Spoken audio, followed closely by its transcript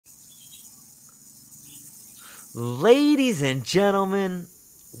Ladies and gentlemen,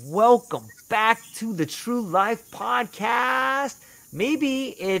 welcome back to the True Life Podcast. Maybe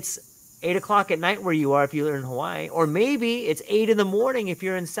it's 8 o'clock at night where you are if you're in Hawaii, or maybe it's 8 in the morning if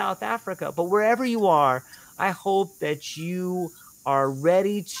you're in South Africa. But wherever you are, I hope that you are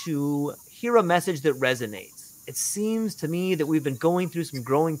ready to hear a message that resonates. It seems to me that we've been going through some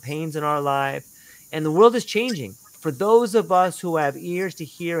growing pains in our life, and the world is changing. For those of us who have ears to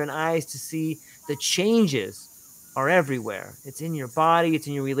hear and eyes to see, the changes are everywhere. It's in your body, it's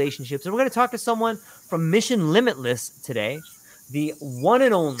in your relationships. And we're going to talk to someone from Mission Limitless today, the one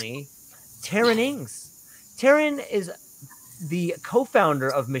and only Tarryn Ings. Tarryn is the co-founder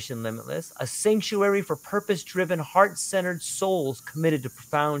of Mission Limitless, a sanctuary for purpose-driven, heart-centered souls committed to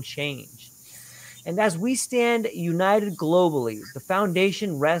profound change. And as we stand united globally, the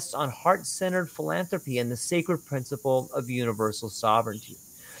foundation rests on heart-centered philanthropy and the sacred principle of universal sovereignty.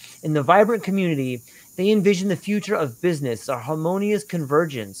 In the vibrant community, they envision the future of business, a harmonious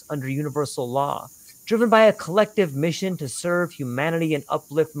convergence under universal law, driven by a collective mission to serve humanity and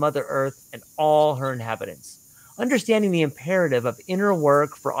uplift Mother Earth and all her inhabitants. Understanding the imperative of inner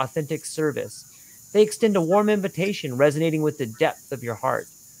work for authentic service, they extend a warm invitation resonating with the depth of your heart.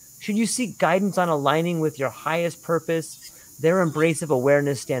 Should you seek guidance on aligning with your highest purpose, their embrace of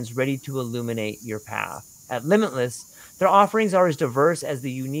awareness stands ready to illuminate your path. At Limitless, their offerings are as diverse as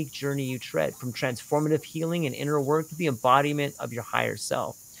the unique journey you tread, from transformative healing and inner work to the embodiment of your higher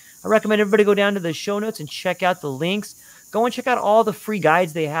self. I recommend everybody go down to the show notes and check out the links. Go and check out all the free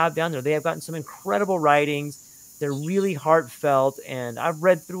guides they have down there. They have gotten some incredible writings. They're really heartfelt, and I've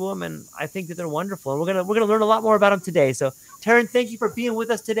read through them, and I think that they're wonderful. And we're gonna learn a lot more about them today. So, Tarryn, thank you for being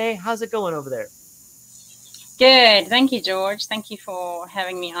with us today. How's it going over there? Good. Thank you, George. Thank you for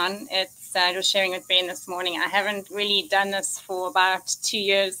having me on. I was sharing with Ben this morning. I haven't really done this for about 2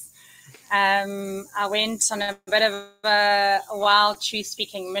 years. I went on a bit of a wild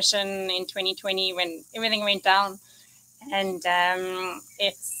truth-speaking mission in 2020 when everything went down. And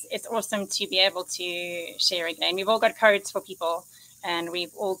it's awesome to be able to share again. We've all got codes for people, and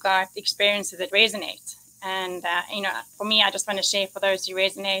we've all got experiences that resonate. And, for me, I just want to share for those who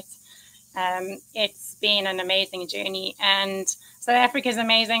resonate. It's been an amazing journey, and South Africa is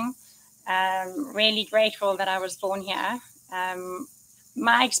amazing. Really grateful that I was born here.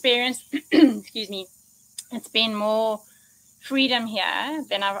 My experience, excuse me, it's been more freedom here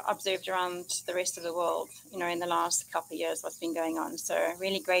than I've observed around the rest of the world, in the last couple of years, what's been going on. So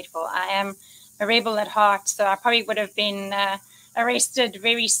really grateful. I am a rebel at heart, so I probably would have been arrested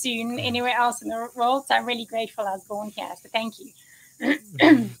very soon anywhere else in the world. So I'm really grateful I was born here. So thank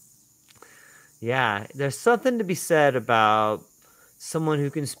you. Yeah, there's something to be said about someone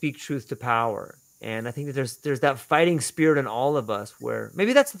who can speak truth to power. And I think that there's that fighting spirit in all of us where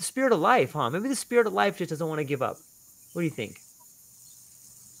maybe that's the spirit of life, huh? Maybe the spirit of life just doesn't want to give up. What do you think?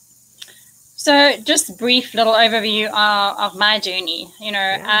 So just brief little overview of my journey.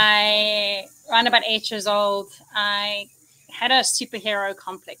 Yeah. I, around about 8 years old, I had a superhero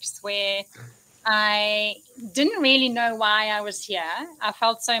complex where I didn't really know why I was here. I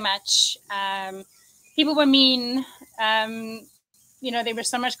felt so much. People were mean. There was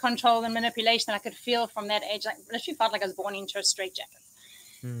so much control and manipulation I could feel from that age. I literally felt like I was born into a straitjacket.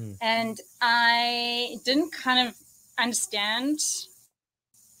 Mm. And I didn't kind of understand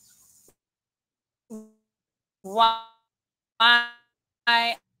why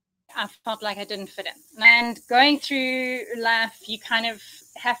I felt like I didn't fit in. And going through life, you kind of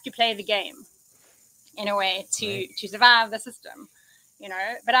have to play the game in a way to survive the system,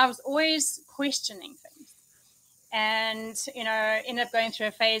 But I was always questioning things. And, ended up going through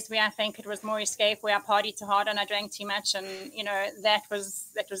a phase where I think it was more escape, where I partied too hard and I drank too much. And, that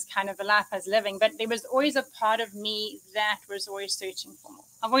was kind of the life I was living. But there was always a part of me that was always searching for more.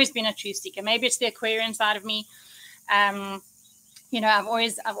 I've always been a truth seeker. Maybe it's the Aquarian side of me. I've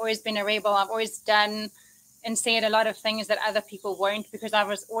always been a rebel. I've always done and said a lot of things that other people won't, because I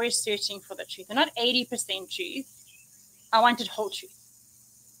was always searching for the truth. And not 80% truth. I wanted whole truth.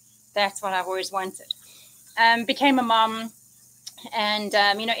 That's what I've always wanted. Became a mom, and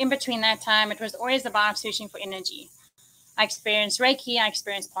in between that time, it was always about searching for energy. I experienced Reiki, I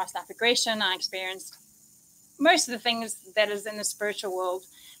experienced past life regression, I experienced most of the things that is in the spiritual world,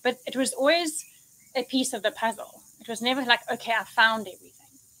 but it was always a piece of the puzzle. It was never like, okay, I found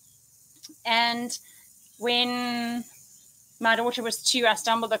everything. And when my daughter was 2, I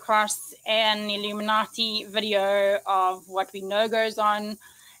stumbled across an Illuminati video of what we know goes on.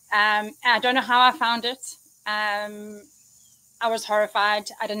 I don't know how I found it. I was horrified.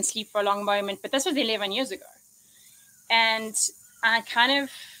 I didn't sleep for a long moment, but this was 11 years ago. And I kind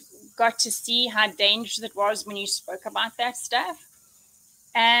of got to see how dangerous it was when you spoke about that stuff.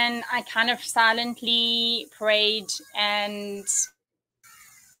 And I kind of silently prayed and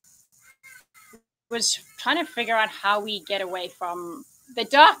was trying to figure out how we get away from the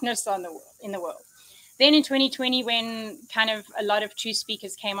darkness in the world. Then in 2020, when kind of a lot of true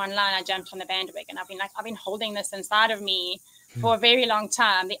speakers came online, I jumped on the bandwagon. I've been holding this inside of me for a very long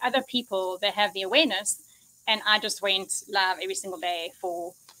time. The other people, they have the awareness, and I just went live every single day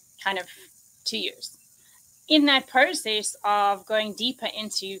for kind of 2 years. In that process of going deeper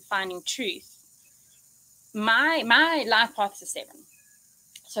into finding truth, my life path is 7.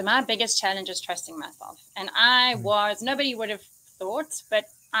 So my biggest challenge is trusting myself. And nobody would have thought, but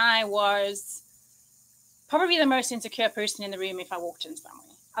I was probably the most insecure person in the room if I walked in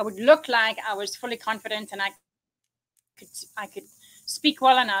somewhere. I would look like I was fully confident, and I could speak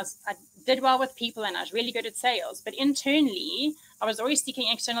well, and I did well with people, and I was really good at sales. But internally, I was always seeking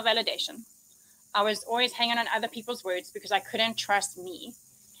external validation. I was always hanging on other people's words because I couldn't trust me.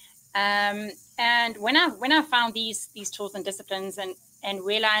 And when I found these tools and disciplines and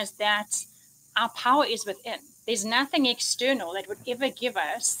realized that our power is within, there's nothing external that would ever give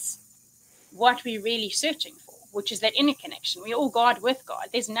us what we're really searching for, which is that inner connection. We're all God with God.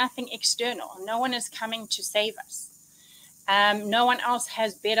 There's nothing external. No one is coming to save us. No one else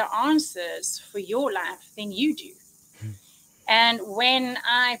has better answers for your life than you do. And when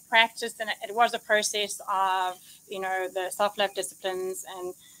I practiced, and it was a process of, the self-love disciplines,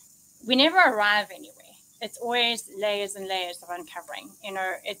 and we never arrive anywhere. It's always layers and layers of uncovering.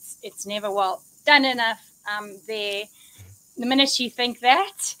 It's never, well, done enough. There. The minute you think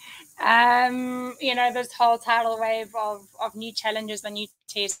that, this whole tidal wave of new challenges and new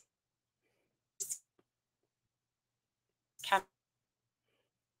tests comes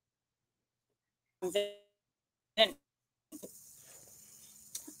in.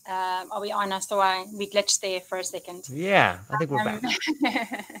 Are we on? We glitched there for a second. Yeah, I think we're back.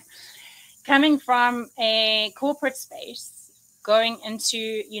 Coming from a corporate space, going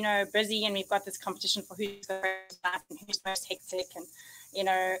into, busy, and we've got this competition for who's the most and who's most hectic, and,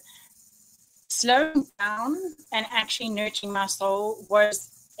 slowing down and actually nurturing my soul was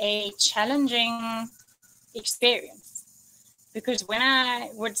a challenging experience. Because when I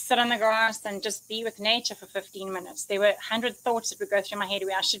would sit on the grass and just be with nature for 15 minutes, there were 100 thoughts that would go through my head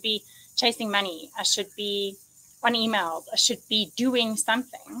where I should be chasing money, I should be on emails, I should be doing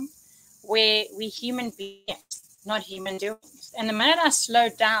something, where we human beings, not human doings. And the minute I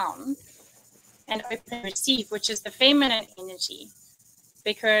slowed down and open and receive, which is the feminine energy,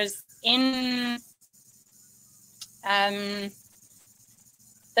 because in the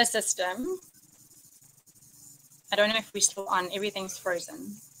system, I don't know if we're still on. Everything's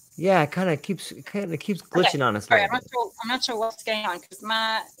frozen. Yeah, it kind of keeps glitching on us. Sorry, I'm not sure what's going on because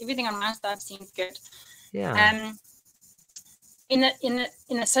everything on my side seems good. Yeah. In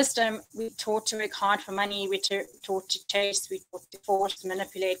the system, we're taught to work hard for money. We're taught to chase. We're taught to force,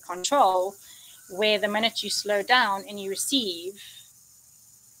 manipulate, control. Where the minute you slow down and you receive,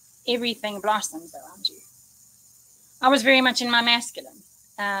 everything blossoms around you. I was very much in my masculine.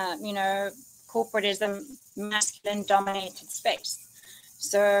 Corporate is a masculine dominated space.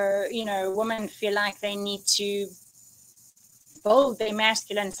 So, women feel like they need to build their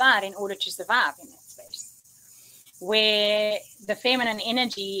masculine side in order to survive in that space, where the feminine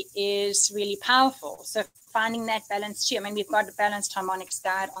energy is really powerful. So finding that balance too. I mean, we've got a balanced harmonics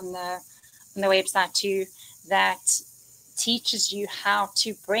guide on the website too that teaches you how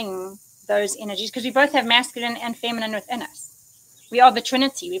to bring those energies, because we both have masculine and feminine within us. We are the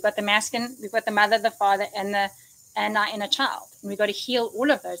Trinity. We've got the masculine, we've got the mother, the father, and our inner child. And we've got to heal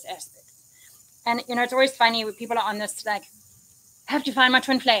all of those aspects. And, it's always funny when people are on this, like, I have to find my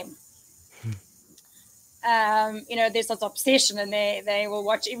twin flame. There's this obsession, and they will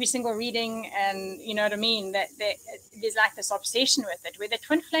watch every single reading, and you know what I mean? That there's like this obsession with it, where the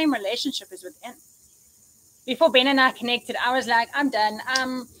twin flame relationship is within. Before Ben and I connected, I was like, I'm done.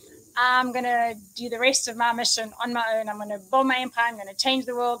 I'm going to do the rest of my mission on my own. I'm going to build my empire. I'm going to change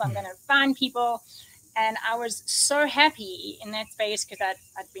the world. I'm going to find people. And I was so happy in that space because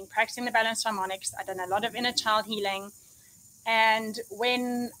I'd been practicing the balanced harmonics. I'd done a lot of inner child healing. And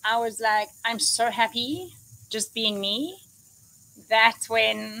when I was like, I'm so happy just being me, that's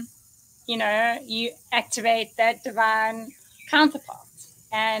when, you activate that divine counterpart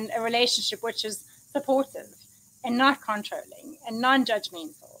and a relationship which is supportive and not controlling and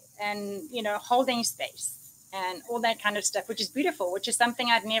non-judgmental. And, holding space and all that kind of stuff, which is beautiful, which is something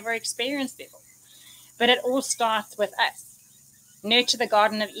I'd never experienced before. But it all starts with us. Nurture the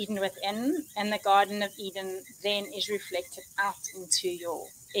Garden of Eden within, and the Garden of Eden then is reflected out into your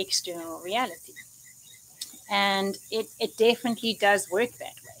external reality. And it definitely does work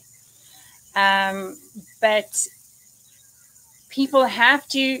that way. But people have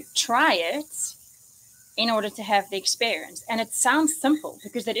to try it in order to have the experience. And it sounds simple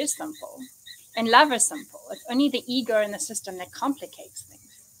because it is simple. And love is simple. It's only the ego and the system that complicates things.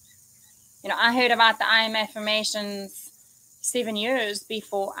 I heard about the I am affirmations 7 years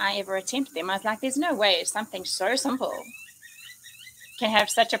before I ever attempted them. I was like, there's no way something so simple can have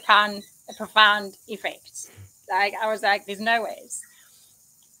such a profound effect. Like, I was like, there's no ways.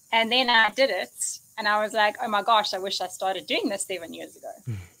 And then I did it, and I was like, oh my gosh, I wish I started doing this 7 years ago.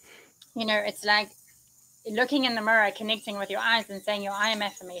 It's like looking in the mirror, connecting with your eyes and saying your I am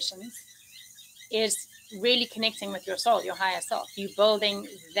affirmations is really connecting with your soul, your higher self. You building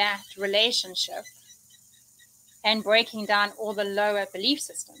that relationship and breaking down all the lower belief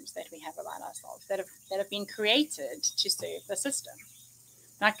systems that we have about ourselves that have been created to serve the system.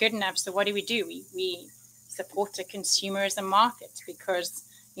 Not good enough. So what do? We support a consumerism market because,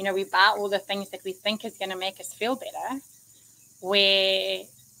 we buy all the things that we think is going to make us feel better, where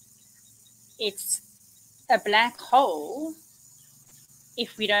it's a black hole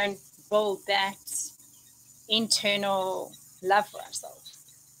if we don't build that internal love for ourselves.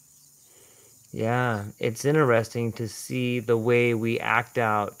 Yeah, it's interesting to see the way we act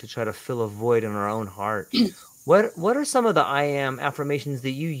out to try to fill a void in our own heart. What are some of the I am affirmations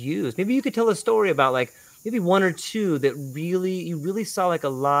that you use? Maybe you could tell a story about like maybe one or two that you really saw like a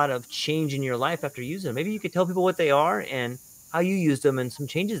lot of change in your life after using them. Maybe you could tell people what they are and how you used them and some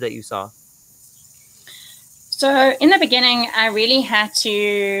changes that you saw. So in the beginning, I really had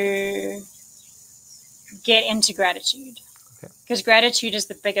to get into gratitude, because gratitude is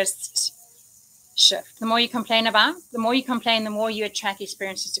the biggest shift. The more you complain, the more you attract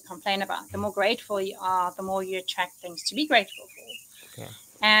experiences to complain about. The more grateful you are, the more you attract things to be grateful for. Okay.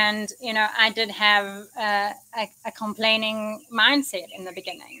 And, I did have a complaining mindset in the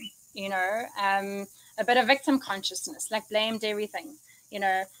beginning, a bit of victim consciousness, like blamed everything,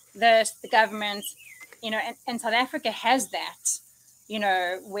 the government, and South Africa has that,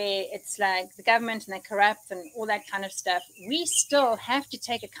 where it's like the government and they're corrupt and all that kind of stuff. We still have to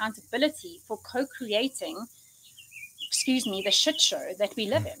take accountability for co-creating, the shit show that we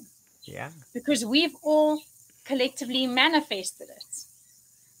live in. Yeah. Because we've all collectively manifested it.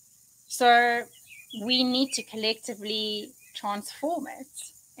 So we need to collectively transform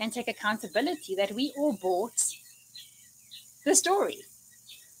it and take accountability that we all bought the story.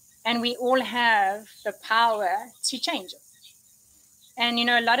 And we all have the power to change it. And,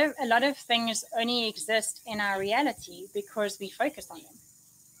 a lot of things only exist in our reality because we focus on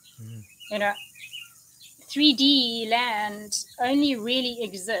them. Mm. 3D land only really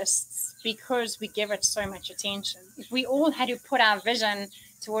exists because we give it so much attention. If we all had to put our vision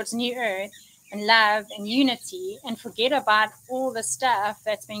towards New Earth and love and unity and forget about all the stuff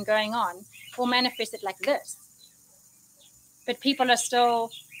that's been going on, we'll manifest it like this. But people are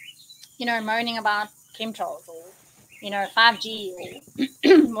still, moaning about chemtrails or 5G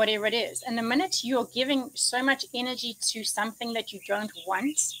or whatever it is. And the minute you're giving so much energy to something that you don't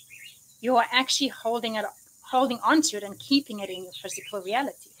want, you are actually holding on to it and keeping it in your physical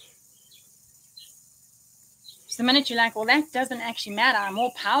reality. So the minute you're like, well, that doesn't actually matter, I'm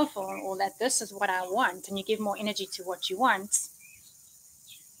more powerful, or that this is what I want, and you give more energy to what you want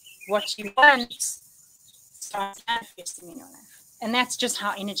starts manifesting in your life. And that's just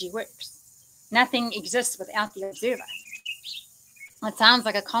how energy works. Nothing exists without the observer. It sounds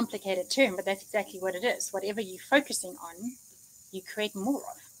like a complicated term, but that's exactly what it is. Whatever you're focusing on, you create more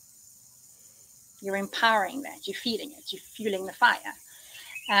of. You're empowering that. You're feeding it. You're fueling the fire.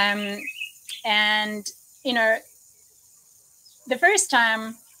 And, the first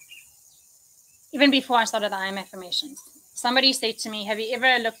time, even before I started the I am affirmations, somebody said to me, have you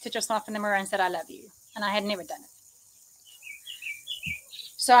ever looked at yourself in the mirror and said, I love you? And I had never done it.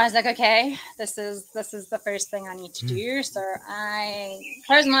 So I was like, okay, this is the first thing I need to do. So I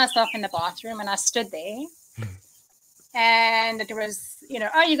closed myself in the bathroom and I stood there. And it was,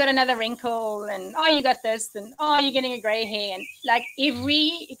 oh, you got another wrinkle, and oh, you got this, and oh, you're getting a gray hair, and like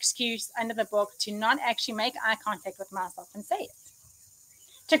every excuse under the book to not actually make eye contact with myself and say it.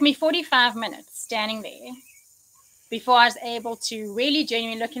 It took me 45 minutes standing there before I was able to really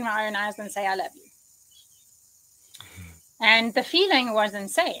genuinely look in my own eyes and say, I love you. And the feeling was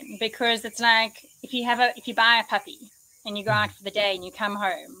insane, because it's like if you buy a puppy and you go out for the day and you come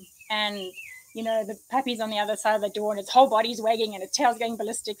home and the puppy's on the other side of the door and its whole body's wagging and its tail's going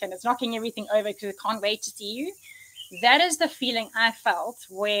ballistic and it's knocking everything over because it can't wait to see you. That is the feeling I felt,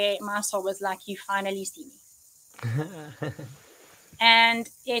 where my soul was like, you finally see me. And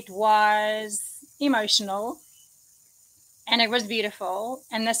it was emotional and it was beautiful.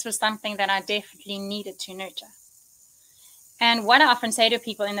 And this was something that I definitely needed to nurture. And what I often say to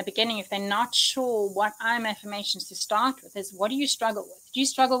people in the beginning, if they're not sure what I'm affirmations to start with, is what do you struggle with? Do you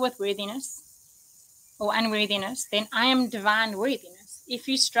struggle with worthiness or unworthiness? Then I am divine worthiness. If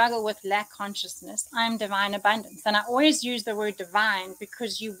you struggle with lack consciousness, I am divine abundance. And I always use the word divine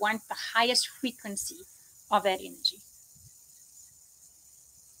because you want the highest frequency of that energy.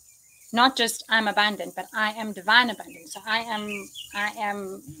 Not just I'm abundant, but I am divine abundance. So I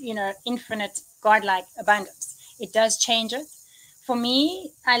am, infinite godlike abundance. It does change it. For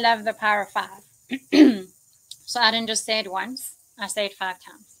me, I love the power of 5. So I didn't just say it once, I say it 5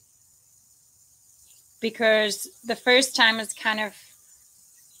 times. Because the first time is kind of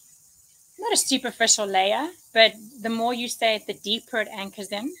not a superficial layer, but the more you say it, the deeper it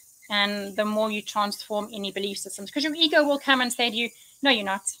anchors in, and the more you transform any belief systems. Because your ego will come and say to you, no, you're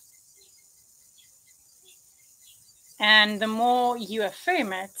not. And the more you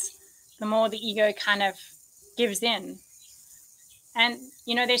affirm it, the more the ego kind of gives in. And,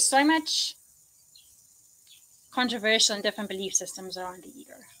 there's so much controversial and different belief systems around the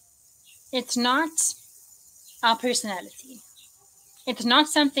ego. It's not our personality. It's not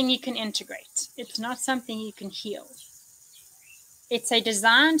something you can integrate. It's not something you can heal. It's a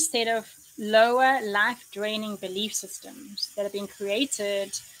designed set of lower life-draining belief systems that have been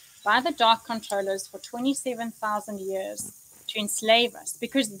created by the dark controllers for 27,000 years to enslave us,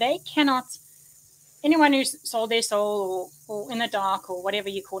 because they cannot, anyone who's sold their soul or in the dark or whatever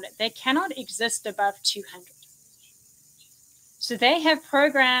you call it, they cannot exist above 200. So they have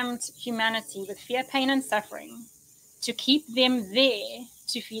programmed humanity with fear, pain, and suffering to keep them there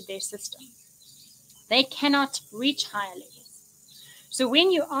to feed their system. They cannot reach higher levels. So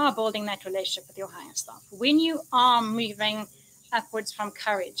when you are building that relationship with your higher self, when you are moving upwards from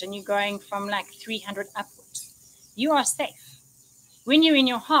courage and you're going from like 300 upwards, you are safe. When you're in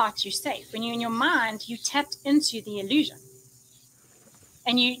your heart, you're safe. When you're in your mind, you tapped into the illusion.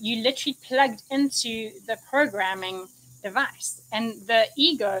 And you literally plugged into the programming device. And the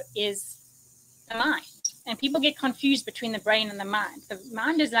ego is the mind. And people get confused between the brain and the mind. The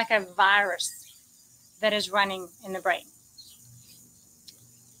mind is like a virus that is running in the brain.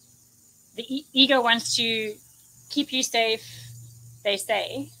 The ego wants to keep you safe, they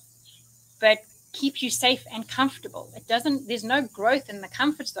say, but keep you safe and comfortable. There's no growth in the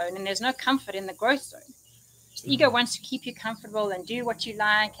comfort zone, and there's no comfort in the growth zone. So the ego wants to keep you comfortable and do what you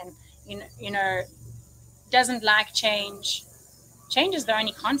like, and doesn't like change. Change is the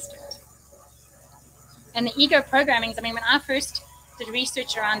only constant. And the ego programming, when I first did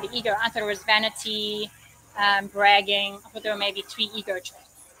research around the ego, I thought it was vanity, bragging. I thought there were maybe 3 ego traits.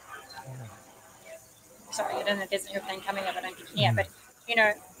 Sorry, I don't know if there's an airplane coming up, I don't think. Yeah, but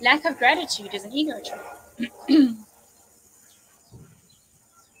lack of gratitude is an ego trait.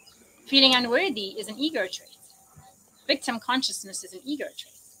 Feeling unworthy is an ego trait. Victim consciousness is an ego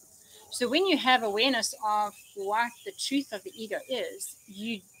trait. So when you have awareness of what the truth of the ego is,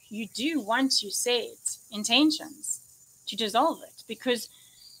 you do, once you set intentions to dissolve it, because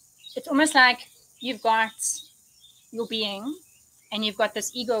it's almost like you've got your being and you've got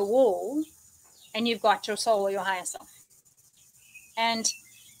this ego wall and you've got your soul or your higher self. And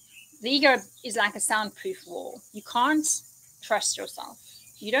the ego is like a soundproof wall. You can't trust yourself.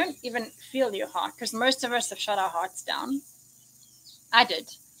 You don't even feel your heart, because most of us have shut our hearts down. I did.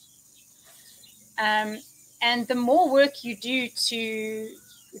 And the more work you do to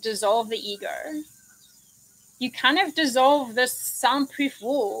dissolve the ego, you kind of dissolve this soundproof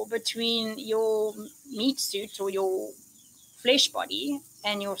wall between your meat suit or your flesh body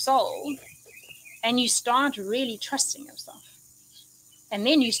and your soul, and you start really trusting yourself. And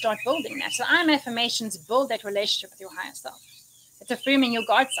then you start building that. So I'm affirmations build that relationship with your higher self. It's affirming your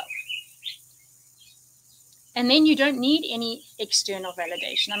God self. And then you don't need any external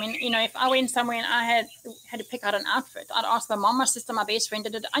validation. If I went somewhere and I had to pick out an outfit, I'd ask my mom, my sister, my best friend.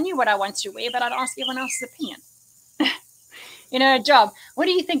 I knew what I wanted to wear, but I'd ask everyone else's opinion. A job. What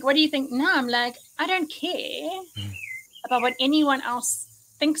do you think? What do you think? No, I'm like, I don't care about what anyone else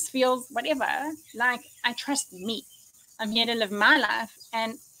thinks, feels, whatever. Like, I trust me. I'm here to live my life,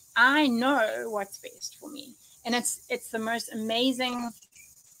 and I know what's best for me. And it's the most amazing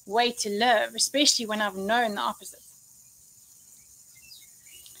way to live, especially when I've known the opposite.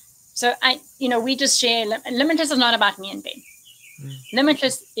 So we just share. Limitless is not about me and Ben.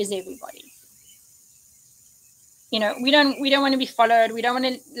 Limitless is everybody. We don't want to be followed. We don't want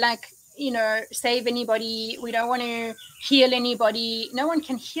to save anybody. We don't want to heal anybody. No one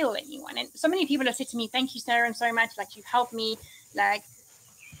can heal anyone. And so many people have said to me, "Thank you, Tarryn, so much. Like, you've helped me. Like,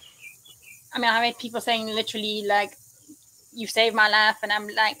 I mean, I've had people saying literally, like, you saved my life. And I'm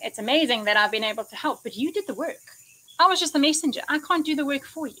like, it's amazing that I've been able to help, but you did the work. I was just the messenger. I can't do the work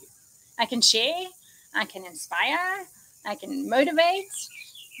for you. I can share, I can inspire, I can motivate,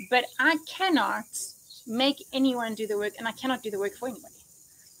 but I cannot make anyone do the work, and I cannot do the work for anybody.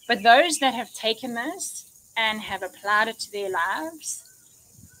 But those that have taken this and have applied it to their lives,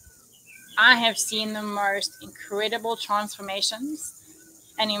 I have seen the most incredible transformations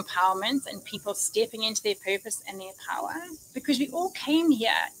and empowerment, and people stepping into their purpose and their power, because we all came here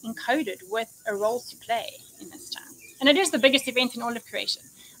encoded with a role to play in this time. And it is the biggest event in all of creation.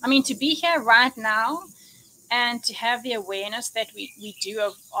 I mean, to be here right now and to have the awareness that we do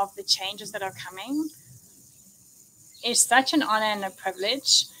of the changes that are coming is such an honor and a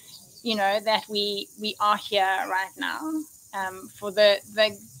privilege, you know, that we are here right now for the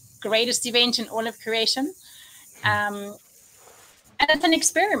greatest event in all of creation. And it's an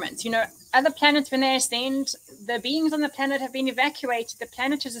experiment. You know, other planets, when they ascend, the beings on the planet have been evacuated, the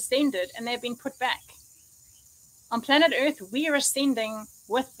planet has ascended, and they've been put back. On planet Earth, we are ascending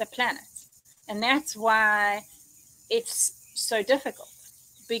with the planet. And that's why it's so difficult,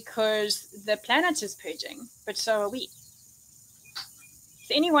 because the planet is purging, but so are we.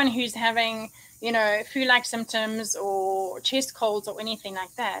 So anyone who's having, you know, flu-like symptoms or chest colds or anything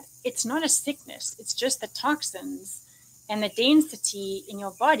like that, it's not a sickness. It's just the toxins and the density in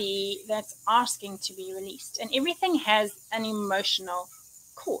your body that's asking to be released. And everything has an emotional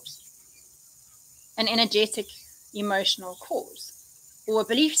cause, an energetic emotional cause, or a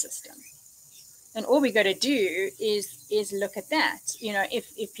belief system. And all we got to do is look at that. You know,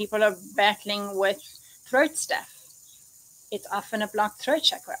 if people are battling with throat stuff, it's often a blocked throat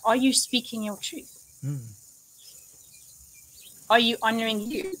chakra. Are you speaking your truth? Are you honoring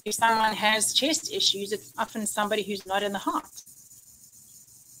you? If someone has chest issues, it's often somebody who's not in the heart.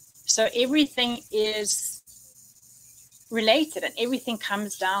 So everything is related, and everything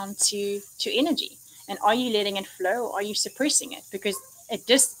comes down to energy. And are you letting it flow, or are you suppressing it? Because a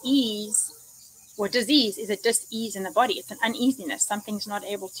dis-ease or disease is a dis-ease in the body. It's an uneasiness. Something's not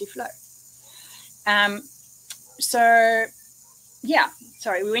able to flow. So, yeah,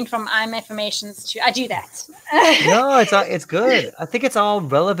 sorry, we went from I'm affirmations to I do that. No, it's good. I think it's all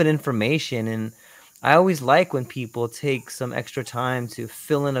relevant information, and I always like when people take some extra time to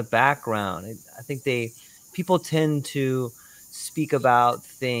fill in a background. I think people tend to speak about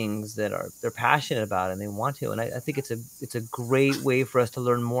things that they're passionate about and they want to, and I think it's a great way for us to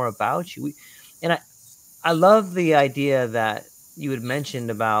learn more about you. And I love the idea that you had mentioned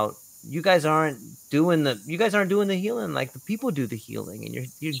about you guys aren't doing the healing, like the people do the healing,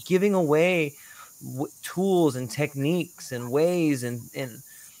 and you're giving away tools and techniques and ways and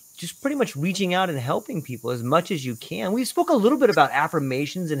just pretty much reaching out and helping people as much as you can. We spoke a little bit about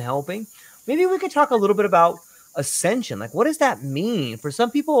affirmations and helping. Maybe we could talk a little bit about ascension. Like, what does that mean? For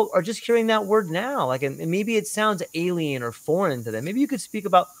some people are just hearing that word now, like, and maybe it sounds alien or foreign to them. Maybe you could speak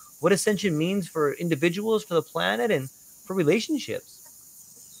about what ascension means for individuals, for the planet, and for relationships.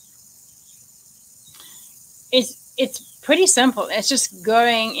 It's pretty simple. It's just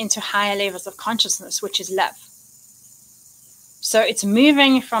going into higher levels of consciousness, which is love. So it's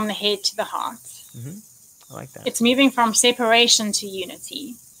moving from the head to the heart. I like that. It's moving from separation to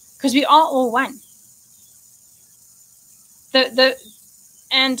unity, because we are all one.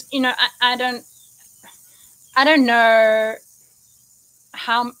 And you know, I don't know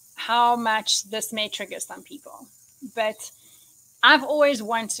how much this may trigger some people, but I've always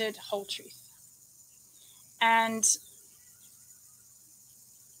wanted whole truth. And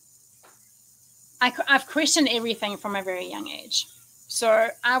I've questioned everything from a very young age. So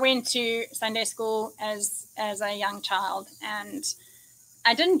I went to Sunday school as a young child, and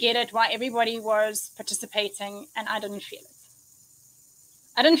I didn't get it why everybody was participating, and I didn't feel it.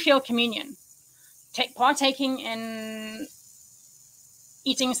 I didn't feel communion. Partaking in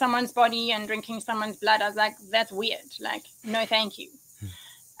eating someone's body and drinking someone's blood, I was like, that's weird. Like, no, thank you.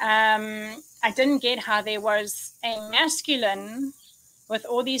 I didn't get how there was a masculine with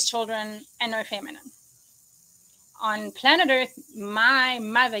all these children and no feminine. On planet Earth, my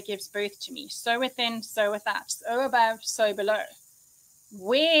mother gives birth to me. So within, so without. So above, so below.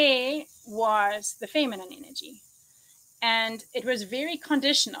 Where was the feminine energy? And it was very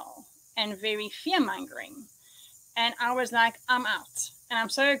conditional and very fear-mongering. And I was like, I'm out. And I'm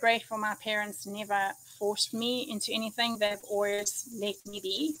so grateful my parents never forced me into anything. They've always let me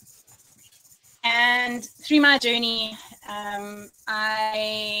be. And through my journey,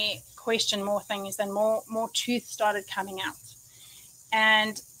 I questioned more things, and more truth started coming out.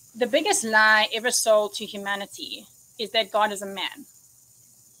 And the biggest lie ever sold to humanity is that God is a man.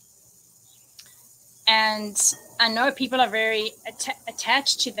 And I know people are very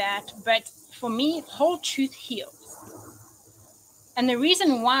attached to that, but for me, whole truth heals. And the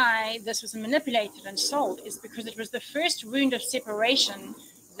reason why this was manipulated and sold is because it was the first wound of separation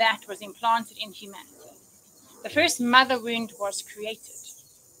that was implanted in humanity. The first mother wound was created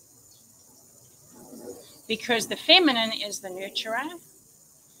because the feminine is the nurturer.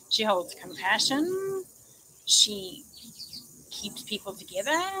 She holds compassion. She keeps people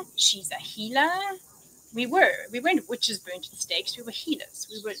together. She's a healer. We weren't witches burnt at stakes. We were healers.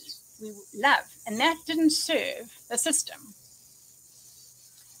 We were love. And that didn't serve the system.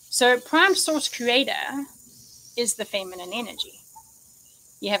 So prime source creator is the feminine energy.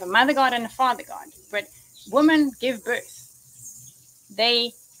 You have a mother god and a father god, but women give birth.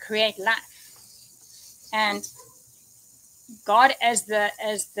 They create life. And God as the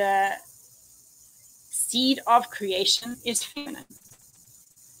seed of creation is feminine.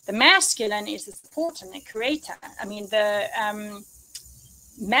 The masculine is the supporter and the creator. I mean, the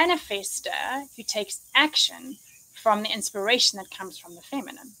manifester who takes action from the inspiration that comes from the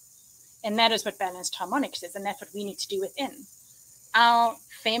feminine. And that is what balanced harmonics is, and that's what we need to do within. Our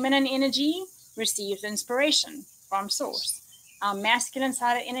feminine energy receives inspiration from source. Our masculine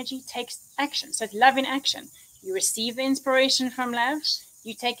side of energy takes action. So it's love in action. You receive the inspiration from love,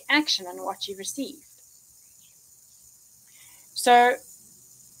 you take action on what you received. So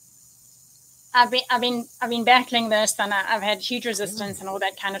I've been battling this, and I've had huge resistance and all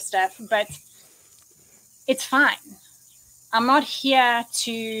that kind of stuff, but it's fine. I'm not here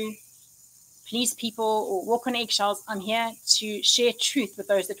to please people or walk on eggshells. I'm here to share truth with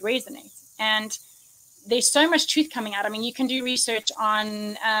those that resonate. And there's so much truth coming out. I mean, you can do research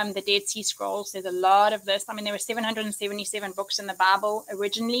on the Dead Sea Scrolls. There's a lot of this. I mean, there were 777 books in the Bible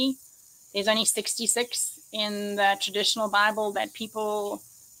originally. There's only 66 in the traditional Bible that people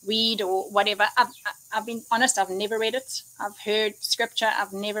read or whatever. I've been honest, I've never read it. I've heard scripture,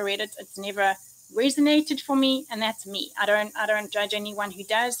 I've never read it. It's never resonated for me, and that's me. I don't judge anyone who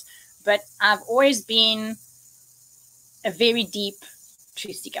does, but I've always been a very deep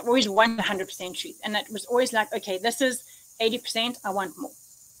truth seeker. I've always wanted 100% truth, and it was always like, okay, this is 80%, I want more.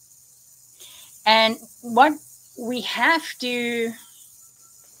 And what we have to,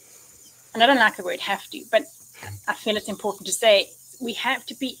 and I don't like the word have to, but I feel it's important to say, we have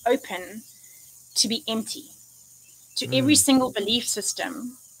to be open to be empty to every single belief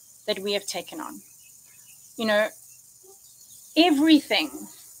system that we have taken on. You know, everything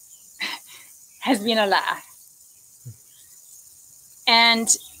has been a lie.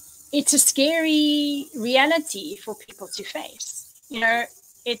 And it's a scary reality for people to face. You know,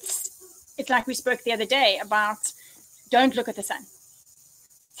 it's like we spoke the other day about don't look at the sun.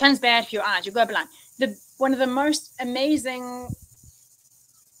 Sun's bad for your eyes, you go blind. One of the most amazing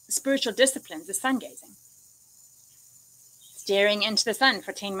spiritual disciplines is sun gazing. Staring into the sun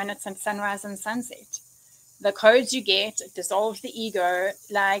for 10 minutes at sunrise and sunset. The codes you get, it dissolves the ego.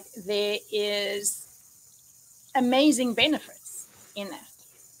 Like, there is amazing benefits in that.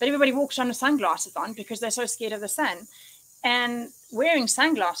 But everybody walks around with sunglasses on because they're so scared of the sun. And wearing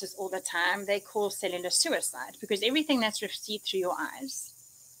sunglasses all the time, they call cellular suicide, because everything that's received through your eyes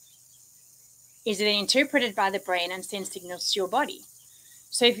is then interpreted by the brain and sends signals to your body.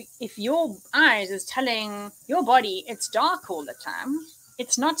 So if your eyes is telling your body it's dark all the time,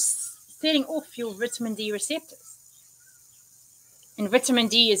 it's not setting off your vitamin D receptors. And vitamin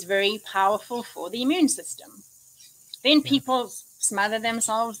D is very powerful for the immune system. Then people smother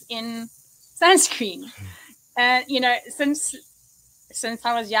themselves in sunscreen. You know, since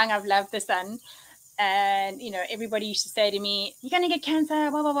I was young, I've loved the sun. And, you know, everybody used to say to me, you're going to get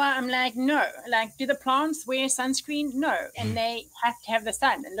cancer, blah, blah, blah. I'm like, no. Like, do the plants wear sunscreen? No. And they have to have the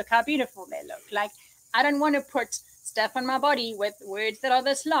sun. And look how beautiful they look. Like, I don't want to put stuff on my body with words that are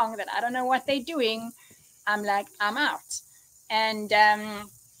this long that I don't know what they're doing. I'm like, I'm out. And,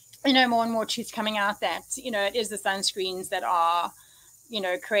 you know, more and more truth coming out that, you know, it is the sunscreens that are, you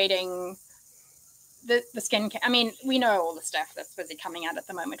know, creating the skin. I mean, we know all the stuff that's busy coming out at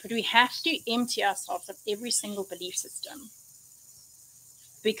the moment, but we have to empty ourselves of every single belief system,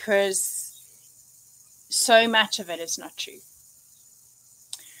 because so much of it is not true.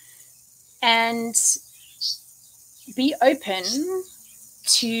 And be open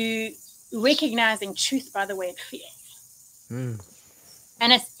to recognizing truth by the way it feels.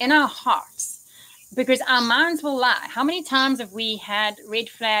 And it's in our hearts, because our minds will lie. How many times have we had red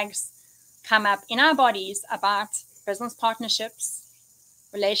flags come up in our bodies about business partnerships,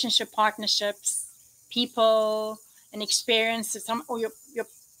 relationship partnerships, people, and experiences, or your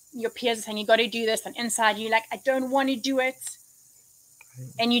your peers are saying, you got to do this. And inside you're like, I don't want to do it.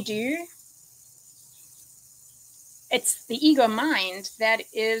 And you do. It's the ego mind that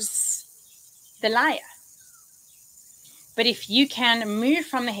is the liar. But if you can move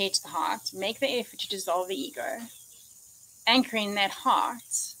from the head to the heart, make the effort to dissolve the ego, anchor in that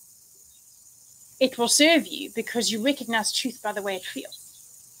heart, it will serve you because you recognize truth by the way it feels.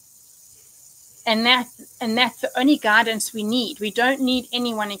 And that's the only guidance we need. We don't need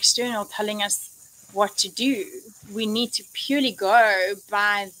anyone external telling us what to do. We need to purely go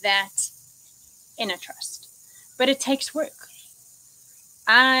by that inner trust. But it takes work.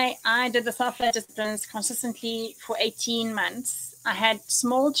 I did the self-led disciplines consistently for 18 months. I had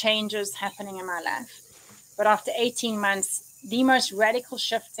small changes happening in my life. But after 18 months, the most radical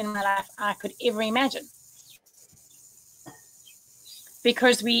shifts in my life I could ever imagine.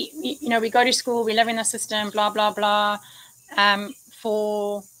 Because we go to school, we live in a system, blah, blah, blah,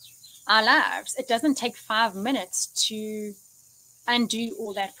 for our lives. It doesn't take 5 minutes to undo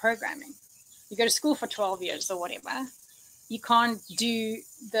all that programming. You go to school for 12 years or whatever. You can't do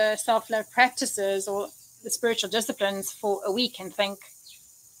the self-love practices or the spiritual disciplines for a week and think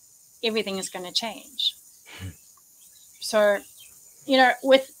everything is going to change. So,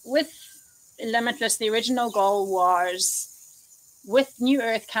 with Limitless, the original goal was, with New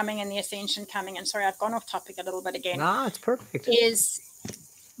Earth coming and the Ascension coming, and sorry, I've gone off topic a little bit again. No, it's perfect. Is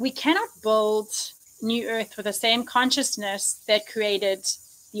we cannot build New Earth with the same consciousness that created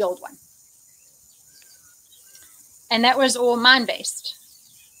the old one. And that was all mind-based.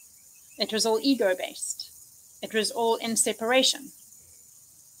 It was all ego-based. It was all in separation.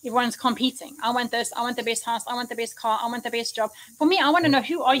 Everyone's competing. I want this. I want the best house. I want the best car. I want the best job. For me, I want to know,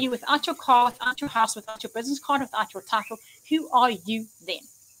 who are you without your car, without your house, without your business card, without your title? Who are you then?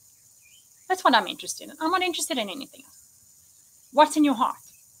 That's what I'm interested in. I'm not interested in anything else. What's in your heart?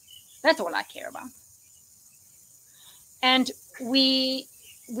 That's all I care about. And we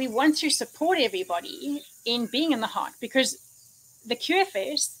want to support everybody in being in the heart, because the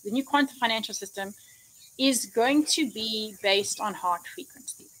QFS, the new quantum financial system, is going to be based on heart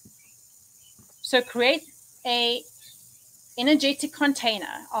frequency. So create a energetic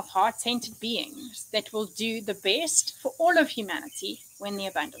container of heart-centered beings that will do the best for all of humanity when the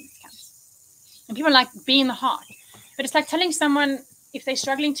abundance comes. And people like, be in the heart. But it's like telling someone, if they're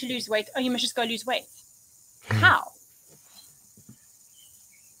struggling to lose weight, oh, you must just go lose weight. How?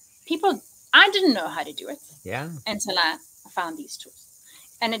 I didn't know how to do it until I found these tools.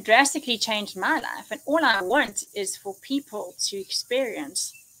 And it drastically changed my life. And all I want is for people to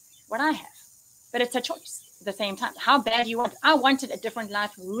experience what I have. But it's a choice at the same time. How bad you want. I wanted a different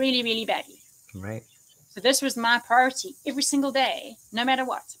life really, really badly. Right. So this was my priority every single day, no matter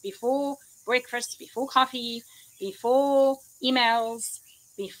what. Before breakfast, before coffee, before emails,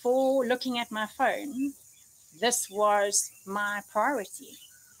 before looking at my phone, this was my priority.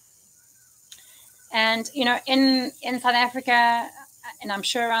 And, in South Africa, and I'm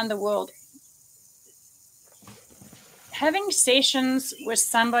sure around the world, having sessions with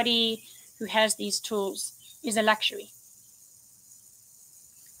somebody who has these tools is a luxury.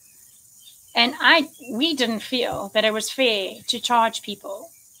 And we didn't feel that it was fair to charge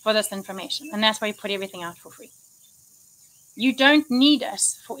people for this information. And that's why we put everything out for free. You don't need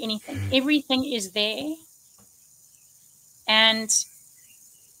us for anything. Everything is there. And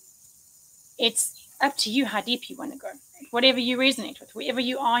it's up to you how deep you want to go. Whatever you resonate with, wherever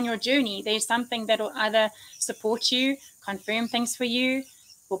you are on your journey, there's something that will either support you, confirm things for you,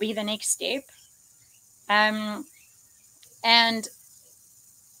 will be the next step. And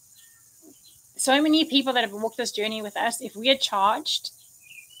so many people that have walked this journey with us, if we had charged,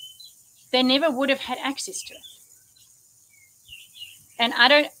 they never would have had access to it. And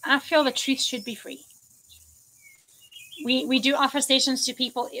I feel the truth should be free. We do offer sessions to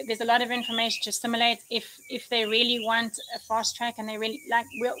people. There's a lot of information to stimulate. If they really want a fast track and they really like,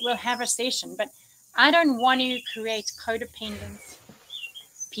 we'll have a session. But I don't want to create codependent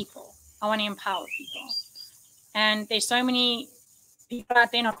people. I want to empower people. And there's so many people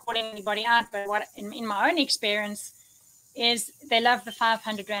out there, not calling anybody out, but what in my own experience is they love the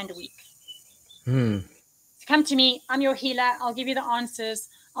 500 Rand a week. So come to me, I'm your healer. I'll give you the answers.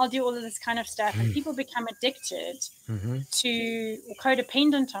 I'll do all of this kind of stuff. And people become addicted to or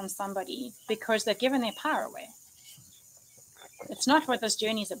codependent on somebody because they've given their power away. It's not what this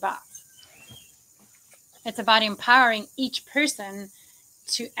journey is about. It's about empowering each person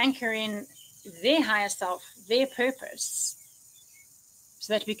to anchor in their higher self, their purpose,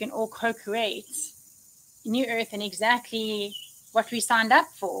 so that we can all co-create New Earth and exactly what we signed up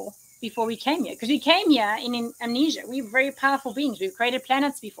for before we came here, because we came here in amnesia. We're very powerful beings. We've created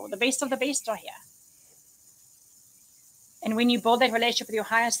planets before. The best of the best are here. And when you build that relationship with your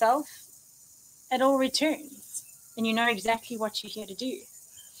higher self, it all returns. And you know exactly what you're here to do.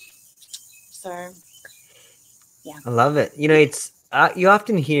 So, yeah. I love it. You know, it's you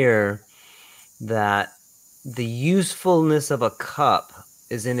often hear that the usefulness of a cup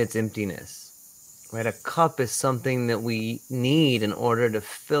is in its emptiness, right? A cup is something that we need in order to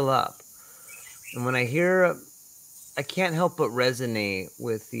fill up. And when I hear, I can't help but resonate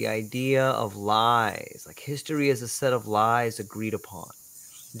with the idea of lies. Like history is a set of lies agreed upon.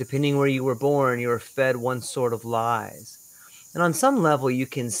 Depending where you were born, you were fed one sort of lies. And on some level, you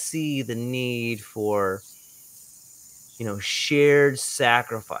can see the need for, you know, shared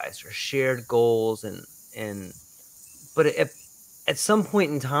sacrifice or shared goals. But at some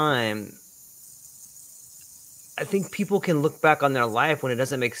point in time, I think people can look back on their life when it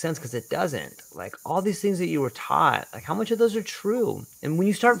doesn't make sense, because it doesn't. Like all these things that you were taught, like how much of those are true? And when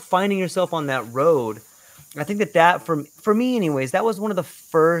you start finding yourself on that road, I think that for me anyways, that was one of the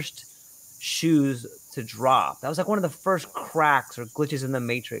first shoes to drop. That was like one of the first cracks or glitches in the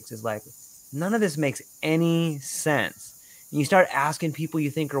matrix, is like, none of this makes any sense. And you start asking people you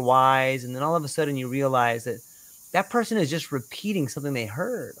think are wise, and then all of a sudden you realize that that person is just repeating something they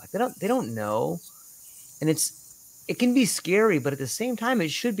heard. Like they don't know. And it can be scary, but at the same time, it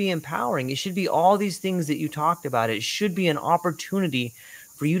should be empowering. It should be all these things that you talked about. It should be an opportunity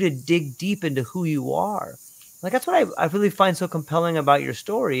for you to dig deep into who you are. Like that's what I really find so compelling about your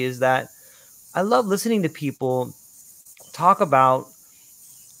story, is that I love listening to people talk about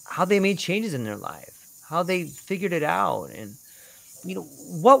how they made changes in their life, how they figured it out. And, you know,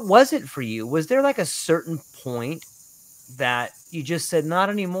 what was it for you? Was there like a certain point that you just said, not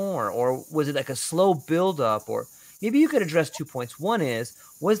anymore? Or was it like a slow buildup? Or maybe you could address 2 points. One is,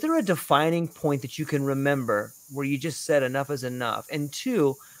 was there a defining point that you can remember where you just said enough is enough? And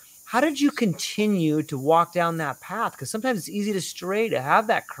two, how did you continue to walk down that path? Because sometimes it's easy to stray, to have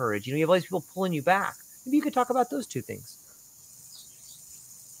that courage. You know, you have all these people pulling you back. Maybe you could talk about those two things.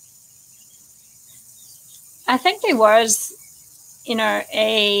 I think there was, you know,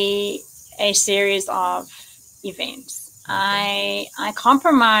 a series of events. I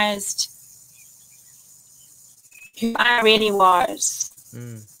compromised who I really was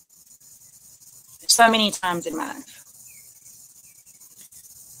so many times in my life.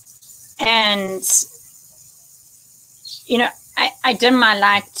 And, you know, I dim my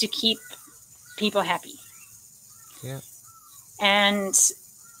light to keep people happy. Yeah. And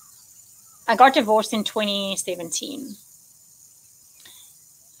I got divorced in 2017.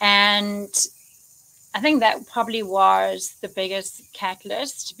 And I think that probably was the biggest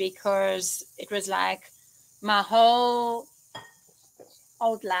catalyst, because it was like my whole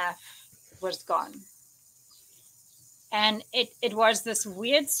old life was gone. And it was this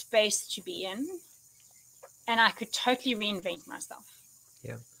weird space to be in. And I could totally reinvent myself.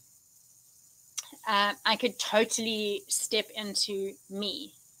 Yeah. I could totally step into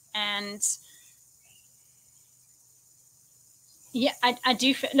me. And yeah, I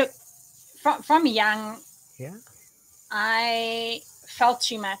do feel, look, from young, Yeah. I felt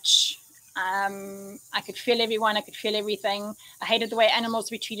too much. I could feel everyone. I could feel everything. I hated the way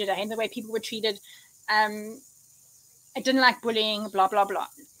animals were treated. I hated the way people were treated. I didn't like bullying, blah, blah, blah.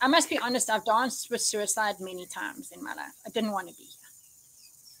 I must be honest, I've danced with suicide many times in my life. I didn't want to be here.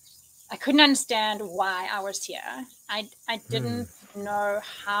 I couldn't understand why I was here. I didn't know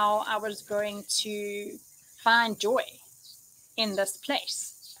how I was going to find joy in this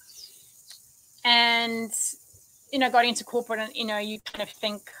place. And, you know, got into corporate, and, you know, you kind of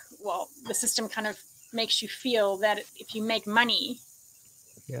think, well, the system kind of makes you feel that if you make money,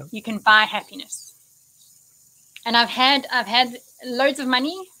 you can buy happiness. And I've had loads of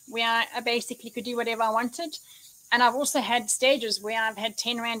money where I basically could do whatever I wanted. And I've also had stages where I've had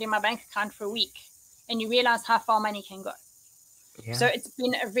 10 Rand in my bank account for a week, and you realize how far money can go. Yeah. So it's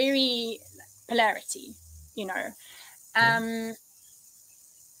been a very polarity, you know.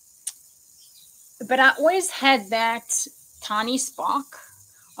 But I always had that tiny spark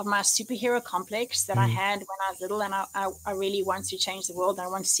of my superhero complex that I had when I was little, and I really want to change the world, and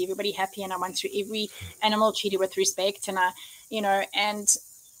I want to see everybody happy, and I want to every animal treated with respect, and and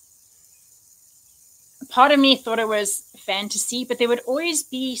part of me thought it was fantasy, but there would always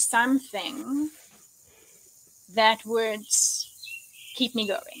be something that would keep me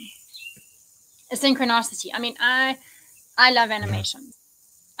going. A synchronicity. I mean, I love animations.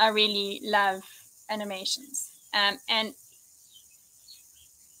 I really love animations. And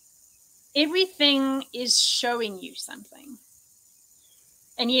everything is showing you something.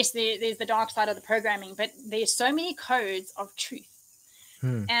 And yes, there's the dark side of the programming, but there's so many codes of truth.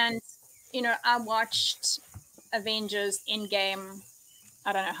 And, you know, I watched Avengers Endgame,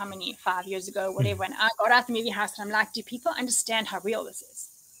 I don't know how many, 5 years ago, whatever. And I got out the movie house and I'm like, do people understand how real this is?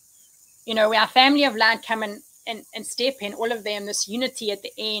 You know, where our family of light come and step in, all of them, this unity at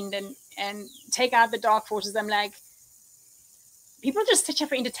the end and take out the dark forces. I'm like, people just sit here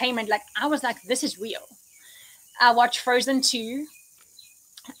for entertainment. Like, I was like, this is real. I watched Frozen 2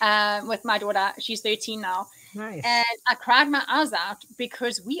 with my daughter. She's 13 now. Nice. And I cried my eyes out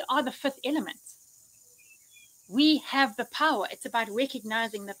because we are the fifth element. We have the power. It's about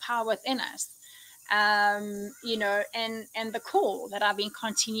recognizing the power within us, you know, and the call that I've been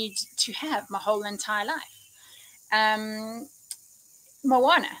continued to have my whole entire life.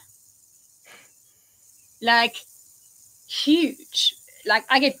 Moana, like, huge. Like,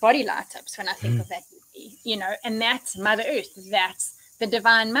 I get body light ups when I think of that movie, you know, and that's Mother Earth. That's the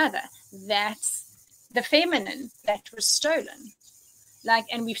Divine Mother. That's the feminine that was stolen. Like,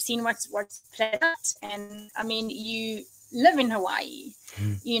 and we've seen what's played out. And I mean, you live in Hawaii,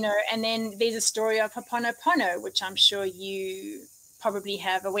 you know, and then there's a story of Ho'oponopono, which I'm sure you probably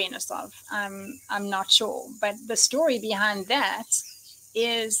have awareness of. I'm not sure, but the story behind that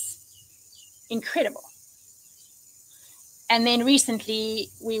is incredible. And then recently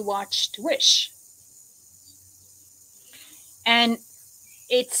we watched Wish, and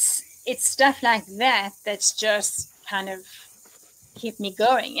it's stuff like that that's just kind of kept me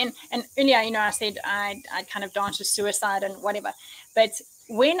going. And earlier, you know, I said I kind of danced with suicide and whatever, but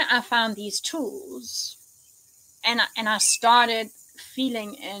when I found these tools and I started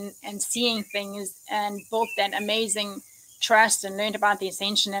feeling and seeing things and built that amazing trust and learned about the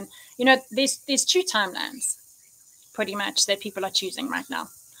ascension, and you know, there's two timelines pretty much that people are choosing right now.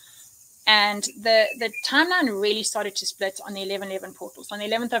 And the timeline really started to split on the 11/11 portals, on the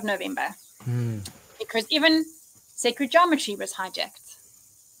 11th of November, because even sacred geometry was hijacked.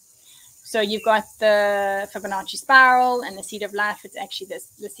 So you've got the Fibonacci spiral and the seed of life. It's actually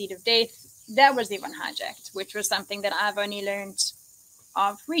the seed of death. That was even hijacked, which was something that I've only learned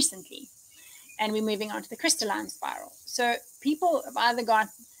of recently. And we're moving on to the crystalline spiral. So people have either got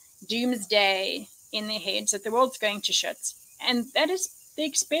doomsday in their heads that the world's going to shit, and that is the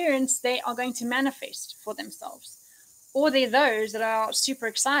experience they are going to manifest for themselves. Or they're those that are super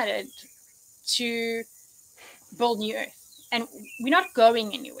excited to build new earth. And we're not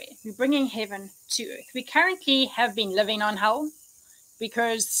going anywhere. We're bringing heaven to earth. We currently have been living on hell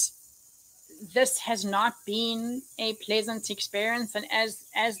because this has not been a pleasant experience. And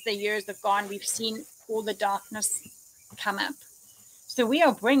as the years have gone, we've seen all the darkness come up. So we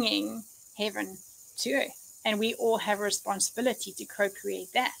are bringing heaven to earth, and we all have a responsibility to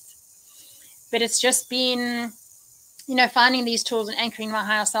co-create that. But it's just been, you know, finding these tools and anchoring my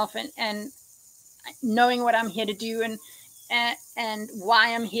higher self and knowing what I'm here to do and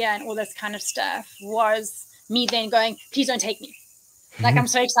why I'm here and all this kind of stuff was me then going, please don't take me. Like, I'm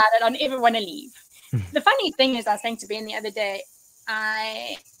so excited. I don't ever want to leave. The funny thing is, I was saying to Ben the other day,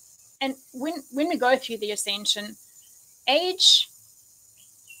 and when we go through the ascension, age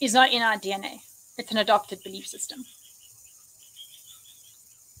is not in our DNA. It's an adopted belief system.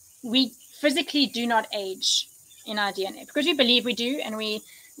 We physically do not age in our DNA because we believe we do, and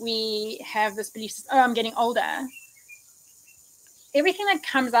we have this belief system, oh, I'm getting older. Everything that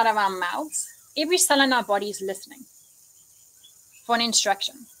comes out of our mouths, every cell in our body is listening for an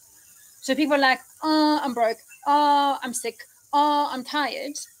instruction. So people are like, oh, I'm broke. Oh, I'm sick. Oh, I'm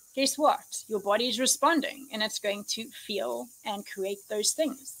tired. Guess what? Your body is responding, and it's going to feel and create those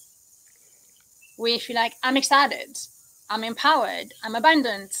things. Where if you're like, I'm excited, I'm empowered, I'm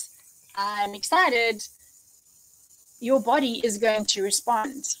abundant, I'm excited, your body is going to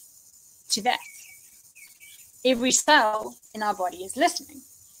respond to that. Every cell in our body is listening.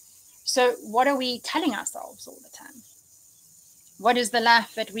 So what are we telling ourselves all the time? What is the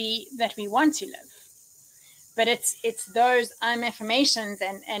life that we want to live? But it's those affirmations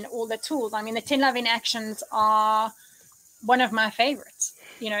and all the tools. I mean, the 10 loving actions are one of my favorites.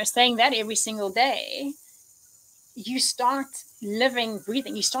 You know, saying that every single day, you start living,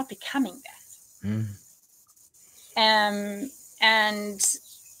 breathing, you start becoming that. And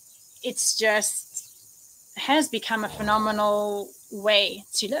it's just has become a phenomenal way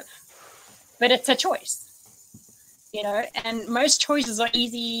to live. But it's a choice, you know, and most choices are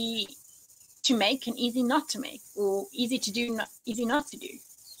easy to make and easy not to make, or easy to do, easy not to do.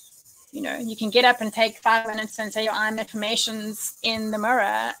 You know, you can get up and take 5 minutes and say your I'm affirmations in the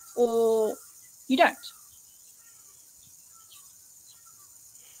mirror, or you don't.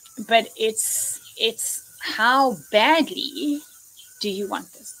 But it's how badly do you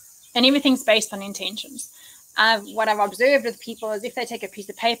want this? And everything's based on intentions. What I've observed with people is if they take a piece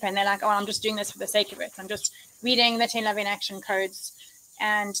of paper and they're like, oh, I'm just doing this for the sake of it. I'm just reading the 10 Loving Action codes,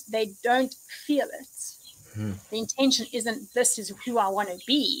 and they don't feel it. The intention isn't, this is who I want to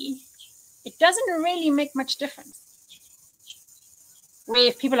be. It doesn't really make much difference. Where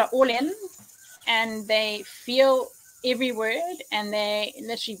if people are all in and they feel every word and they're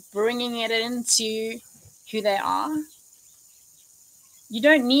literally bringing it into who they are, you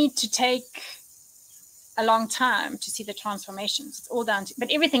don't need to take a long time to see the transformations. It's all down to, but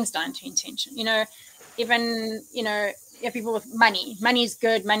everything's down to intention. You know, even, you know, people with money. Money's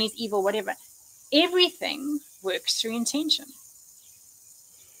good, money's evil, whatever. Everything works through intention.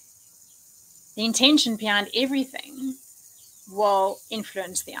 The intention behind everything will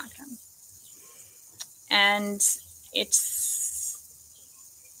influence the outcome. And it's,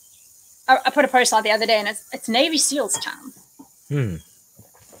 I put a post out the other day, and it's Navy SEALs time.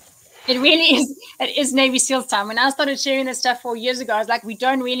 It really is. It is Navy SEALs time. When I started sharing this stuff 4 years ago, I was like, we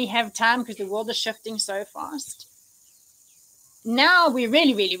don't really have time because the world is shifting so fast. Now we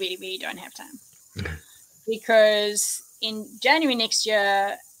really, really, really, really don't have time. Because in January next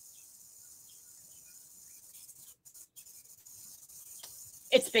year,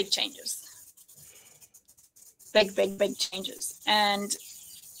 it's big changes. Big, big, big changes. And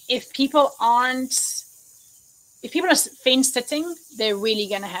if people are fence sitting, they're really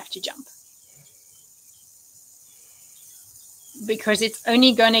going to have to jump. Because it's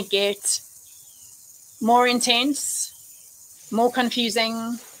only going to get more intense, more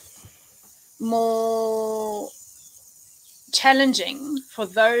confusing, more challenging for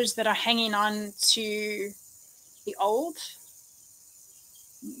those that are hanging on to the old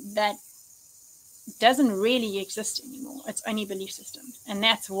that doesn't really exist anymore. It's only belief systems. And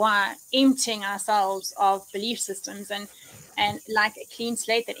that's why emptying ourselves of belief systems and like a clean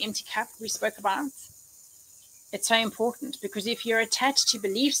slate, that empty cup we spoke about, it's so important. Because if you're attached to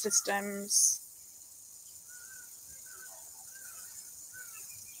belief systems,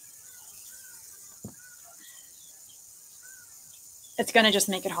 it's going to just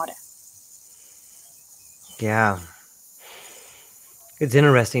make it harder. Yeah. It's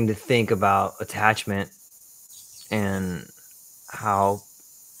interesting to think about attachment and how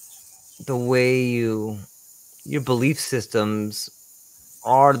the way your belief systems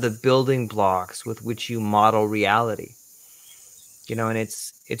are the building blocks with which you model reality. You know, and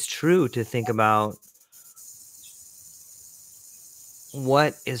it's true to think about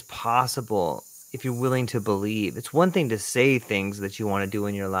what is possible if you're willing to believe. It's one thing to say things that you want to do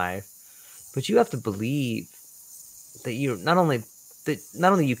in your life, but you have to believe that you're not only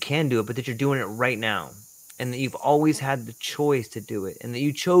you can do it, but that you're doing it right now, and that you've always had the choice to do it, and that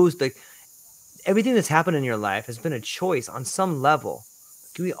you chose everything that's happened in your life has been a choice on some level.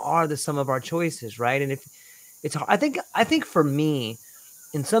 We are the sum of our choices, right? And if it's, I think for me,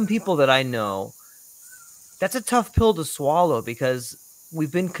 and some people that I know, that's a tough pill to swallow, because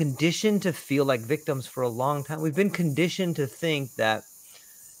we've been conditioned to feel like victims for a long time. We've been conditioned to think that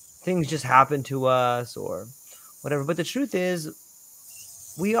things just happen to us or whatever. But the truth is,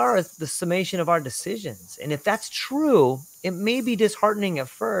 we are the summation of our decisions. And if that's true, it may be disheartening at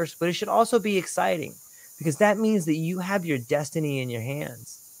first, but it should also be exciting, because that means that you have your destiny in your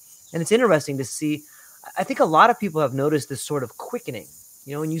hands. And it's interesting to see. I think a lot of people have noticed this sort of quickening,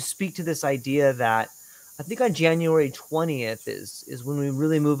 you know, when you speak to this idea that I think on January 20th is when we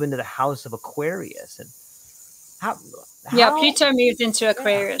really move into the house of Aquarius. And how Pluto moves into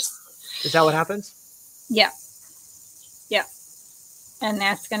Aquarius. Yeah. Is that what happens? Yeah. And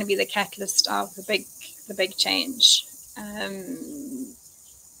that's going to be the catalyst of the big change.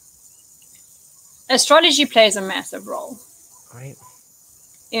 Astrology plays a massive role. Right.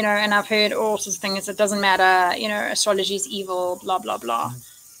 You know, and I've heard all sorts of things. It doesn't matter, you know, astrology is evil, blah, blah, blah.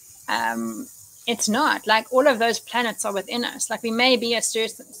 It's not. Like, all of those planets are within us. Like, we may be a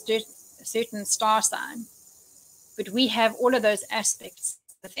certain star sign, but we have all of those aspects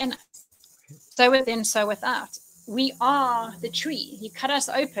within us. So within, so without. We are the tree. You cut us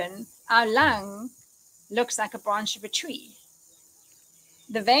open, our lung looks like a branch of a tree.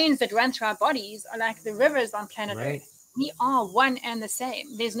 The veins that run through our bodies are like the rivers on planet Earth. We are one and the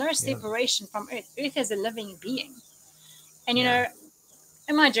same. There's no separation from Earth. Earth is a living being. And, you know,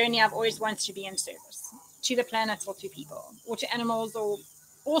 in my journey, I've always wanted to be in service to the planet or to people or to animals or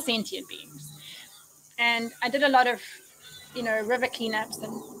all sentient beings. And I did a lot of, you know, river cleanups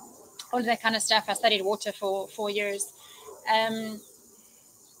and all of that kind of stuff. I studied water for 4 years. And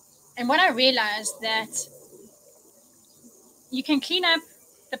what I realized that you can clean up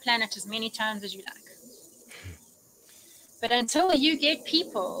the planet as many times as you like. But until you get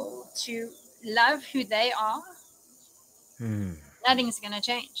people to love who they are, nothing's going to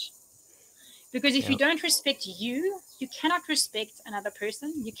change. Because if you don't respect you, you cannot respect another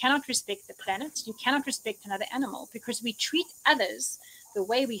person. You cannot respect the planet. You cannot respect another animal, because we treat others the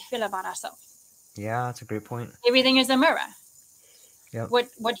way we feel about ourselves. Yeah, that's a great point. Everything is a mirror. Yep.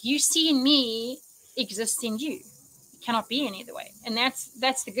 What you see in me exists in you. It cannot be any other way. And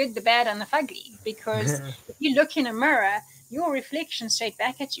that's the good, the bad, and the fugly. Because if you look in a mirror, your reflection straight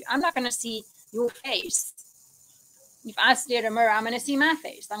back at you. I'm not going to see your face. If I stare at a mirror, I'm going to see my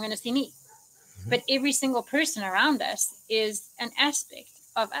face. I'm going to see me. But every single person around us is an aspect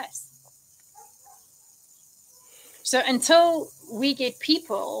of us. So until we get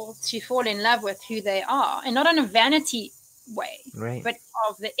people to fall in love with who they are, and not in a vanity way, but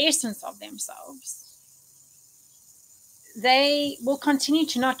of the essence of themselves, they will continue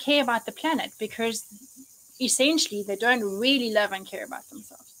to not care about the planet, because essentially they don't really love and care about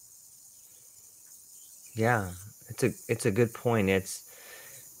themselves. Yeah, it's a good point. It's,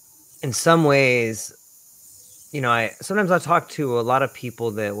 in some ways, sometimes I talk to a lot of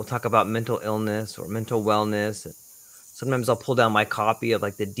people that will talk about mental illness or mental wellness. Sometimes I'll pull down my copy of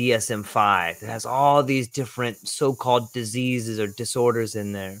like the DSM-5 that has all these different so-called diseases or disorders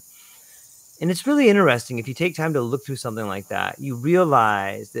in there. And it's really interesting. If you take time to look through something like that, you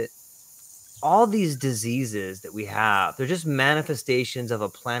realize that all these diseases that we have, they're just manifestations of a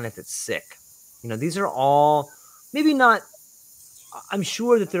planet that's sick. These are all, maybe not, I'm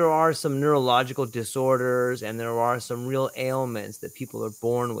sure that there are some neurological disorders and there are some real ailments that people are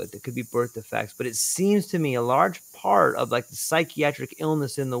born with. It could be birth defects, but it seems to me a large part of like the psychiatric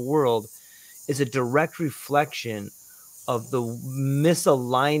illness in the world is a direct reflection of the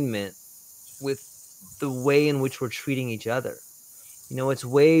misalignment with the way in which we're treating each other. It's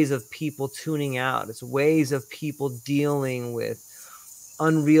ways of people tuning out. It's ways of people dealing with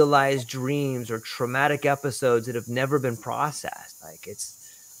unrealized dreams or traumatic episodes that have never been processed. Like it's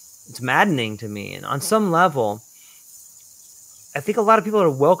maddening to me. And on some level, I think a lot of people are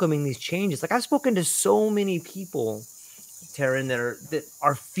welcoming these changes. Like I've spoken to so many people, Tarryn, that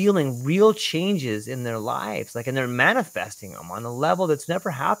are feeling real changes in their lives, like, and they're manifesting them on a level that's never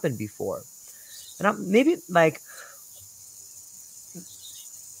happened before. And maybe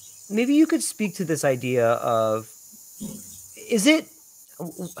you could speak to this idea of, is it,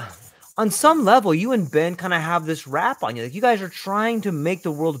 on some level, you and Ben kind of have this rap on you. Like you guys are trying to make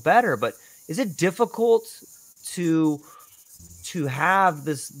the world better, but is it difficult to have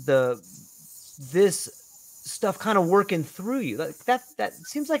this stuff kind of working through you? Like that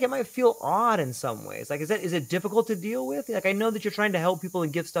seems like it might feel odd in some ways. Like, is it difficult to deal with? Like, I know that you're trying to help people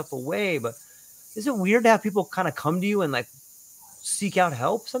and give stuff away, but is it weird to have people kind of come to you and like seek out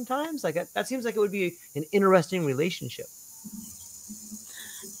help sometimes? Like that seems like it would be an interesting relationship.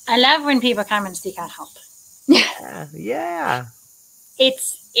 I love when people come and seek out help. Yeah.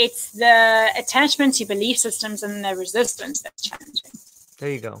 It's the attachment to belief systems and the resistance that's challenging. There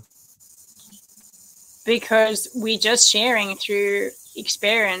you go. Because we're just sharing through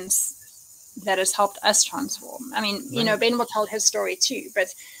experience that has helped us transform. I mean, Ben will tell his story too,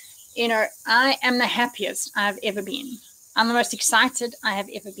 but I am the happiest I've ever been. I'm the most excited I have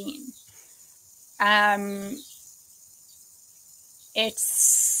ever been.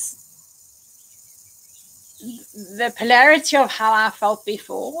 It's the polarity of how I felt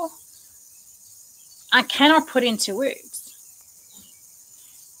before. I cannot put into words.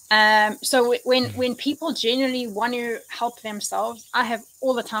 So when people genuinely want to help themselves, I have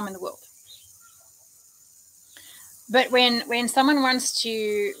all the time in the world. But when someone wants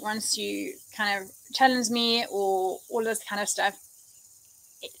to kind of challenge me or all this kind of stuff,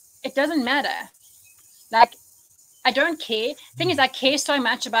 it doesn't matter. Like, I don't care. Thing is, I care so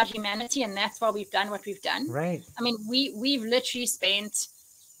much about humanity, and that's why we've done what we've done. Right. I mean, we've literally spent,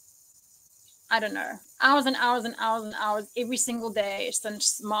 I don't know, hours and hours and hours and hours every single day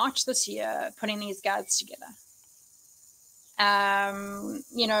since March this year putting these guides together.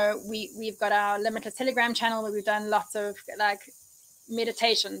 We've got our Limitless Telegram channel where we've done lots of like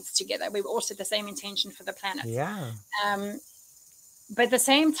meditations together. We've also the same intention for the planet. Yeah. But at the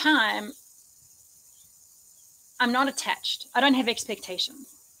same time, I'm not attached. I don't have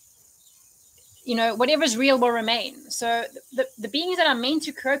expectations. Whatever's real will remain. So the beings that I'm meant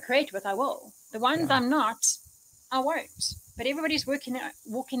to co-create with, I will. The ones I'm not, I won't. But everybody's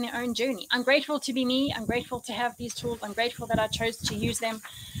walking their own journey. I'm grateful to be me. I'm grateful to have these tools. I'm grateful that I chose to use them.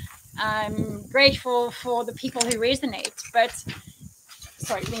 I'm grateful for the people who resonate. But,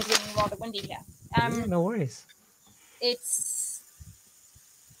 sorry, things are getting rather windy here. No worries.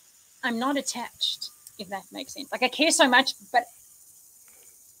 I'm not attached. if that makes sense. Like I care so much, but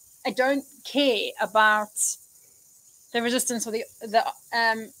I don't care about the resistance or the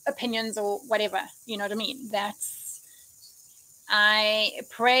opinions or whatever. You know what I mean? I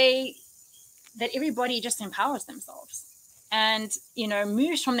pray that everybody just empowers themselves and, you know,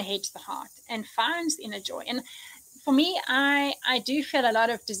 moves from the head to the heart and finds inner joy. And for me, I do feel a lot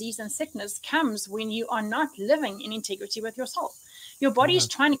of disease and sickness comes when you are not living in integrity with your soul. Your body is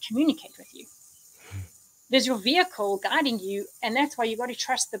trying to communicate with you. There's your vehicle guiding you, and that's why you got to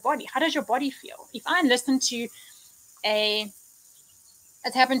trust the body. How does your body feel? If I listen to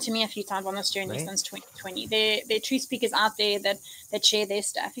it's happened to me a few times on this journey since 2020. There are truth speakers out there that share their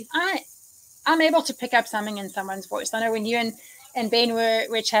stuff. If I'm able to pick up something in someone's voice. I know when you and Ben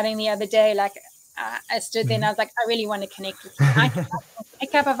were chatting the other day, like I stood there and I was like, I really want to connect with you. I can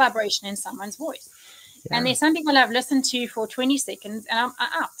pick up a vibration in someone's voice. Yeah. And there's some people I've listened to for 20 seconds and I'm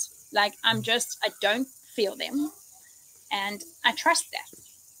out. Like I don't feel them and I trust that.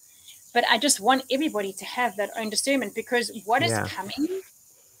 But I just want everybody to have that own discernment, because what is coming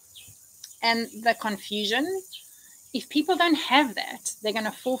and the confusion, if people don't have that, they're going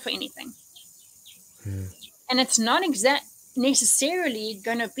to fall for anything. And it's not necessarily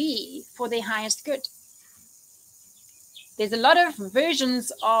going to be for their highest good. There's a lot of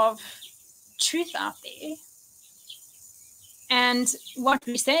versions of truth out there. And what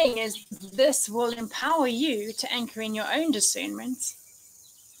we're saying is this will empower you to anchor in your own discernment,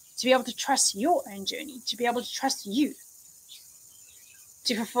 to be able to trust your own journey, to be able to trust you,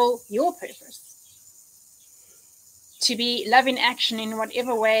 to fulfill your purpose, to be love in action in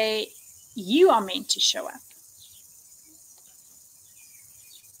whatever way you are meant to show up.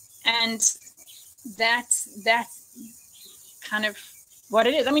 And that's kind of what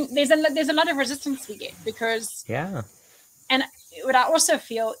it is. I mean, there's a lot of resistance we get because and what I also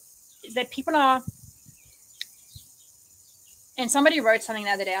feel is that people are, and somebody wrote something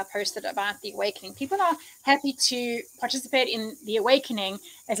the other day I posted about the awakening. People are happy to participate in the awakening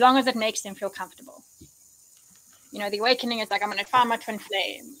as long as it makes them feel comfortable. You know, the awakening is like, I'm going to find my twin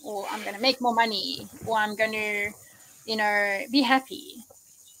flame, or I'm going to make more money, or I'm going to, you know, be happy.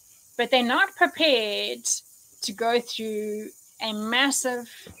 But they're not prepared to go through a massive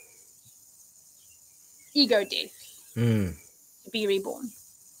ego death to be reborn.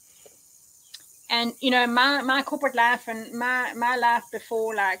 And, you know, my corporate life and my life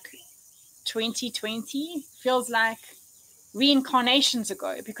before like 2020 feels like reincarnations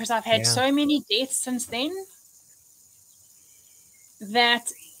ago, because I've had so many deaths since then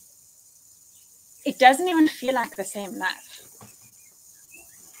that it doesn't even feel like the same life.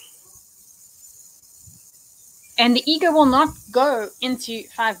 And the ego will not go into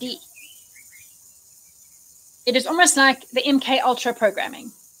 5D. It is almost like the MK Ultra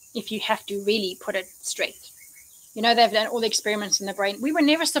programming, if you have to really put it straight. You know, they've done all the experiments in the brain. We were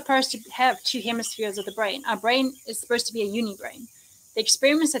never supposed to have two hemispheres of the brain. Our brain is supposed to be a uni-brain. The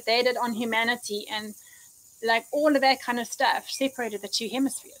experiments that they did on humanity and like all of that kind of stuff separated the two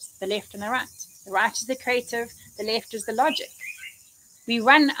hemispheres, the left and the right. The right is the creative, the left is the logic. We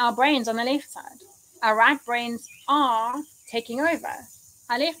run our brains on the left side. Our right brains are taking over.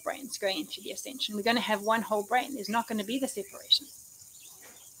 Our left brains going into the ascension. We're going to have one whole brain. There's not going to be the separation.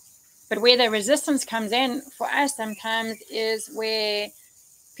 But where the resistance comes in for us sometimes is where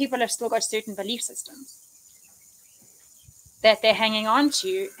people have still got certain belief systems that they're hanging on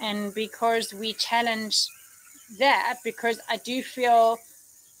to. And because we challenge that, because I do feel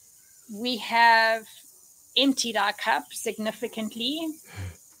we have emptied our cup significantly,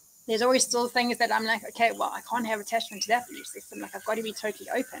 there's always still things that I'm like, okay, well, I can't have attachment to that belief system. Like, I've got to be totally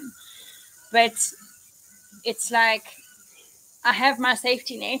open. But it's like, I have my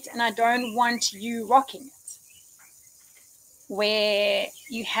safety net and I don't want you rocking it, where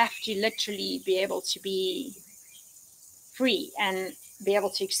you have to literally be able to be free and be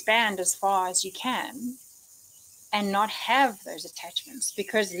able to expand as far as you can and not have those attachments,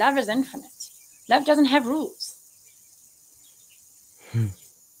 because love is infinite. Love doesn't have rules.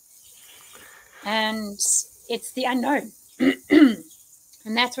 And it's the unknown.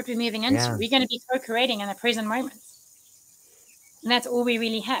 And that's what we're moving into. We're going to be co-creating in the present moment. And that's all we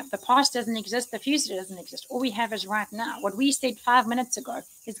really have. The past doesn't exist. The future doesn't exist. All we have is right now. What we said 5 minutes ago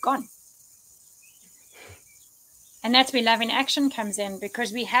is gone. And that's where love in action comes in,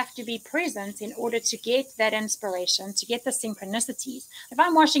 because we have to be present in order to get that inspiration, to get the synchronicities. If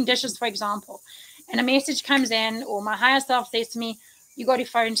I'm washing dishes, for example, and a message comes in, or my higher self says to me, you got to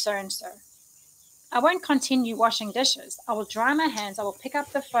phone so-and-so. I won't continue washing dishes. I will dry my hands. I will pick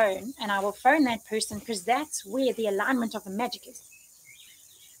up the phone and I will phone that person, because that's where the alignment of the magic is.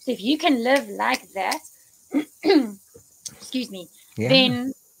 So if you can live like that, excuse me, Yeah.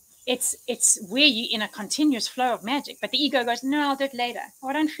 then it's where you're in a continuous flow of magic. But the ego goes, no, I'll do it later. Or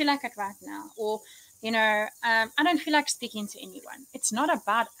I don't feel like it right now. Or, I don't feel like speaking to anyone. It's not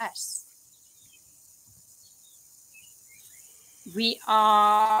about us. We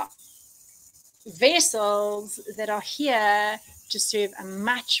are vessels that are here to serve a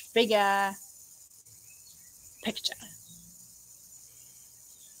much bigger picture.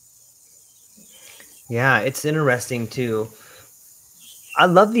 Yeah, it's interesting too. I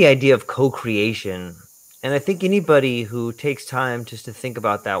love the idea of co-creation. And I think anybody who takes time just to think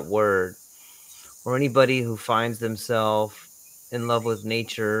about that word, or anybody who finds themselves in love with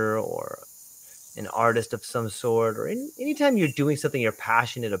nature or an artist of some sort, or anytime you're doing something you're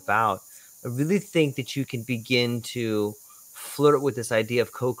passionate about, I really think that you can begin to flirt with this idea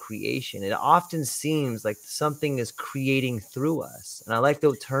of co-creation. It often seems like something is creating through us. And I like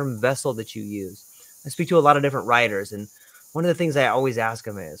the term vessel that you use. I speak to a lot of different writers, and one of the things I always ask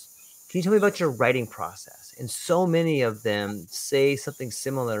them is, can you tell me about your writing process? And so many of them say something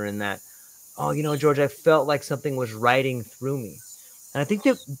similar in that, oh, George, I felt like something was writing through me. And I think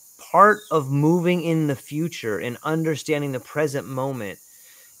that part of moving in the future and understanding the present moment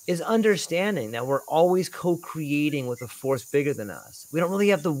is understanding that we're always co-creating with a force bigger than us. We don't really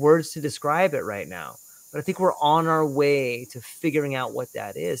have the words to describe it right now, but I think we're on our way to figuring out what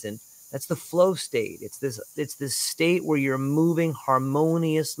that is. And that's the flow state. It's this state where you're moving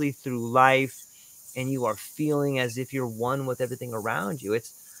harmoniously through life and you are feeling as if you're one with everything around you.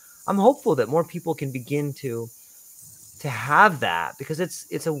 I'm hopeful that more people can begin to have that, because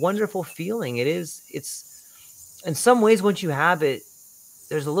it's a wonderful feeling. It's in some ways, once you have it,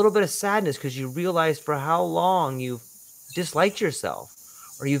 there's a little bit of sadness because you realize for how long you've disliked yourself,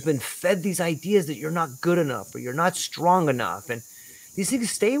 or you've been fed these ideas that you're not good enough or you're not strong enough. And these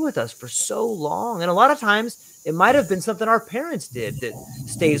things stay with us for so long. And a lot of times it might have been something our parents did that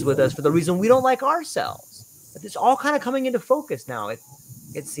stays with us for the reason we don't like ourselves. But it's all kind of coming into focus now. It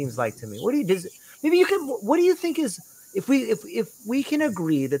seems like to me. What do you think is, if we can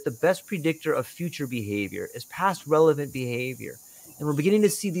agree that the best predictor of future behavior is past relevant behavior, and we're beginning to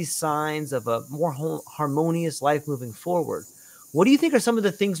see these signs of a more harmonious life moving forward, what do you think are some of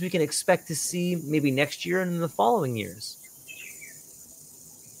the things we can expect to see maybe next year and in the following years?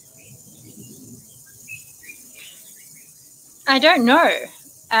 I don't know.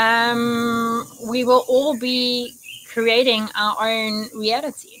 We will all be creating our own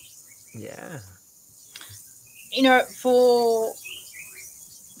reality. Yeah. For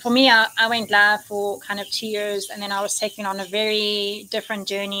me, I went live for kind of 2 years, and then I was taken on a very different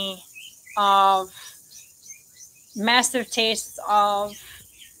journey of massive tests of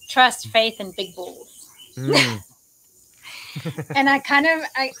trust, faith, and big balls. And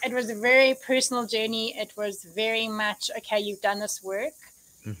it was a very personal journey. It was very much, okay, you've done this work.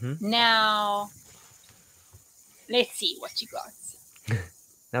 Mm-hmm. Now, let's see what you got.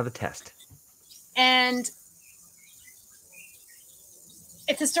 Now the test. And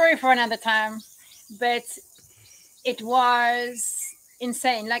it's a story for another time, but it was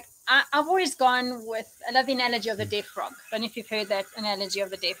insane. Like, I've always gone with, I love the analogy of the deaf frog. I don't know if you've heard that analogy of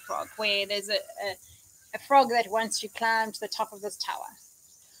the deaf frog, where there's a frog that wants to climb to the top of this tower.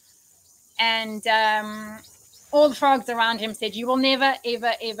 And all the frogs around him said, you will never,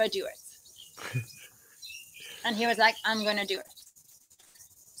 ever, ever do it. And he was like, I'm going to do it.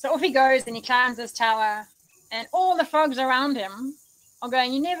 So off he goes and he climbs this tower, and all the frogs around him are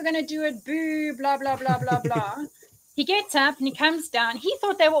going, you're never going to do it, boo, blah, blah, blah, blah, blah. He gets up and he comes down. He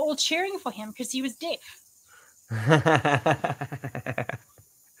thought they were all cheering for him because he was deaf.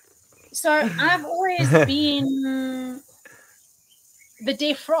 So I've always been the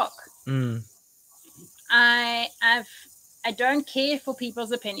deaf frog. I don't care for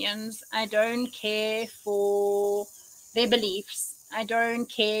people's opinions. I don't care for their beliefs. I don't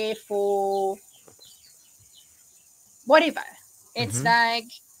care for whatever. It's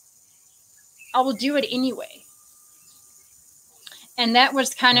like, I will do it anyway. And that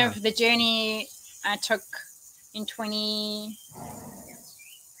was kind of the journey I took in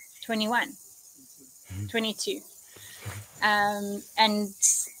 2021, 22. And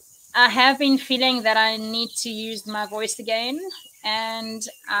I have been feeling that I need to use my voice again. And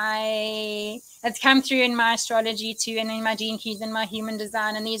it's come through in my astrology too, and in my gene keys and my human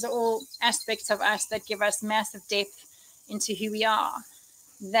design. And these are all aspects of us that give us massive depth into who we are,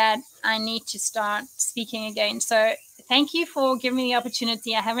 that I need to start speaking again. So thank you for giving me the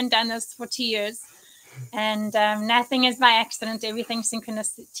opportunity. I haven't done this for 2 years, and nothing is by accident. Everything's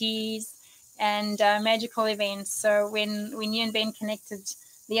synchronicities and magical events. So when you and Ben connected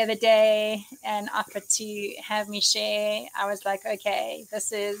the other day and offered to have me share, I was like, okay,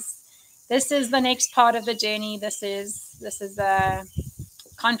 this is the next part of the journey. This is a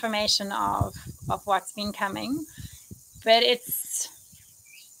confirmation of what's been coming. But it's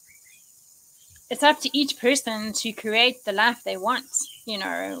up to each person to create the life they want. You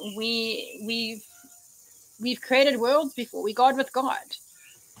know, we've created worlds before. We God with God.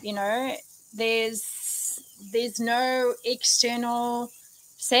 You know, there's no external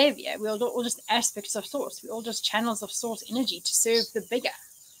savior. We're all just aspects of source. We're all just channels of source energy to serve the bigger.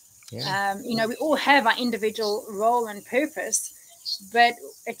 Yeah. You know, we all have our individual role and purpose, but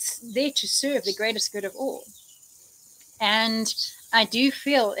it's there to serve the greatest good of all. And I do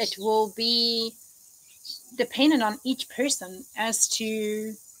feel it will be dependent on each person as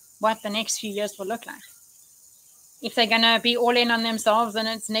to what the next few years will look like. If they're going to be all in on themselves and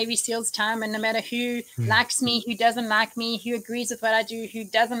it's Navy SEALs time, and no matter who likes me, who doesn't like me, who agrees with what I do, who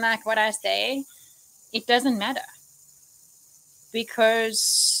doesn't like what I say, it doesn't matter.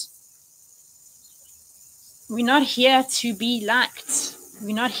 Because we're not here to be liked.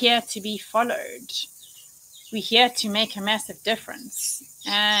 We're not here to be followed. We're here to make a massive difference.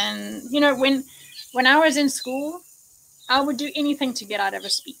 And, you know, when I was in school, I would do anything to get out of a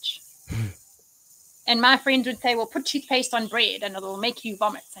speech. And my friends would say, well, put toothpaste on bread and it'll make you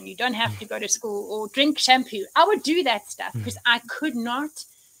vomit and you don't have to go to school, or drink shampoo. I would do that stuff because I could not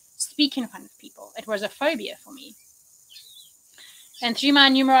speak in front of people. It was a phobia for me. And through my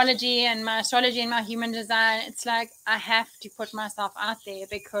numerology and my astrology and my human design, it's like I have to put myself out there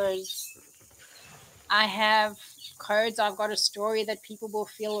because I have codes. I've got a story that people will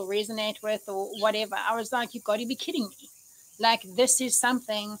feel or resonate with or whatever. I was like, you've got to be kidding me. Like, this is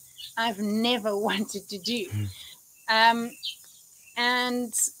something I've never wanted to do.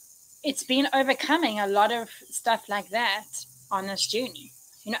 And it's been overcoming a lot of stuff like that on this journey.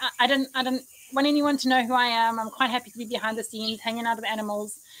 You know, I don't want anyone to know who I am. I'm quite happy to be behind the scenes, hanging out with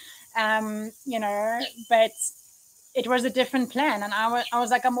animals, you know, but it was a different plan. And I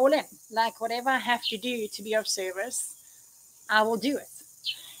was like, I'm all in. Like, whatever I have to do to be of service, I will do it.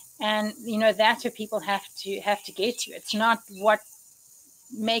 And, you know, that's what people have to get to. It's not what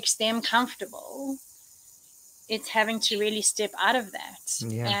makes them comfortable. It's having to really step out of that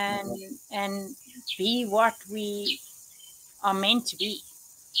and be what we are meant to be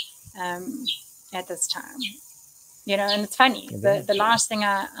at this time. You know, and it's funny. The last thing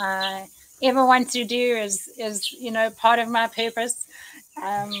I ever want to do is, you know, part of my purpose,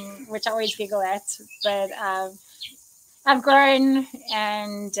 which I always giggle at, but I've grown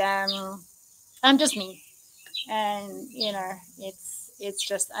and I'm just me. And, you know, it's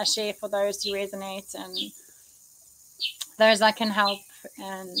just I share for those who resonate and those I can help,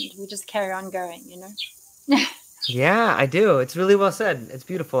 and we just carry on going, you know. Yeah, I do. It's really well said. It's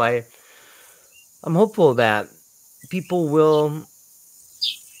beautiful. I'm hopeful that people will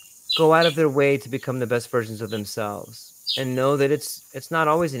go out of their way to become the best versions of themselves and know that it's not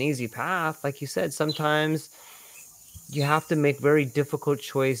always an easy path. Like you said, sometimes you have to make very difficult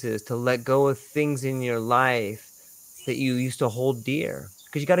choices to let go of things in your life that you used to hold dear,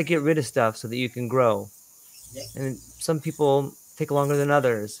 because you got to get rid of stuff so that you can grow. And some people take longer than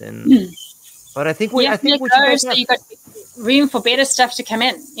others. But I think what you guys have, you got room for better stuff to come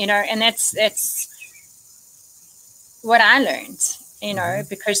in, you know, and that's what I learned, you know,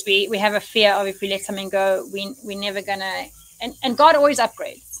 because we have a fear of, if we let something go, we're never gonna, and God always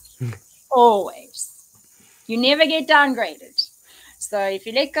upgrades. Always. You never get downgraded. So if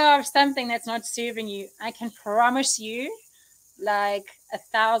you let go of something that's not serving you, I can promise you, like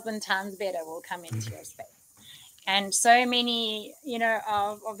 1,000 times better will come into your space. And so many, you know,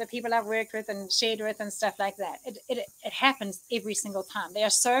 of the people I've worked with and shared with and stuff like that, it happens every single time. They are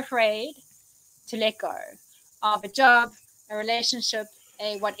so afraid to let go of a job, a relationship,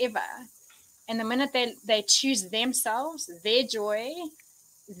 a whatever. And the minute they choose themselves, their joy,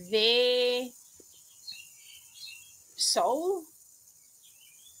 their soul,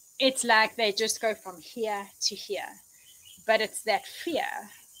 it's like they just go from here to here. But it's that fear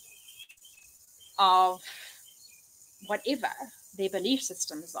of whatever their belief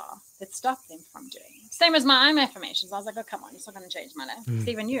systems are that stop them from doing. Same as my own affirmations. I was like, oh, come on, it's not going to change my life.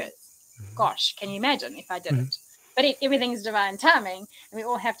 7 years. Gosh, can you imagine if I did it? But everything is divine timing, and we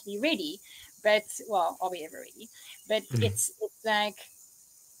all have to be ready. But, well, are we ever ready? But it's like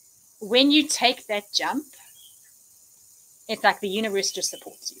when you take that jump, it's like the universe just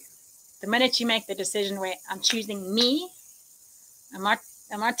supports you. The minute you make the decision where I'm choosing me, I'm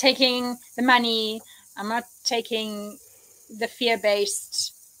not taking the money, I'm not taking the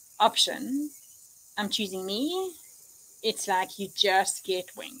fear-based option, I'm choosing me, it's like you just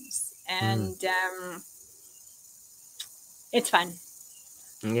get wings, and it's fun.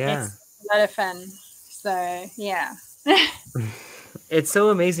 Yeah. It's a lot of fun. So yeah. It's so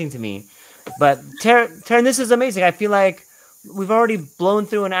amazing to me. But Tarryn, this is amazing. I feel like we've already blown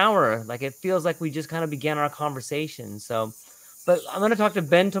through an hour. Like it feels like we just kind of began our conversation. So, but I'm going to talk to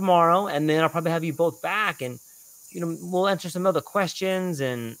Ben tomorrow, and then I'll probably have you both back, and we'll answer some other questions.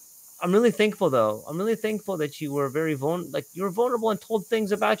 And I'm really thankful, though. I'm really thankful that you were very you were vulnerable and told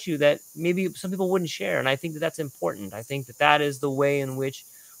things about you that maybe some people wouldn't share. And I think that that's important. I think that that is the way in which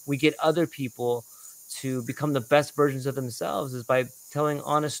we get other people to become the best versions of themselves, is by telling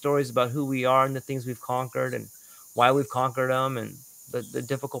honest stories about who we are and the things we've conquered and why we've conquered them, and the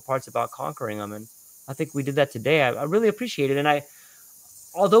difficult parts about conquering them. And I think we did that today. I really appreciate it. And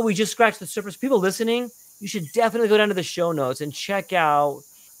although we just scratched the surface, people listening, you should definitely go down to the show notes and check out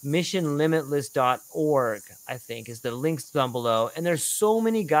missionlimitless.org, I think is the links down below. And there's so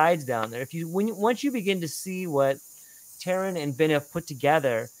many guides down there. Once you begin to see what Tarryn and Ben have put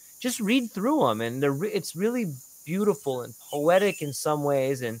together, just read through them, and it's really beautiful and poetic in some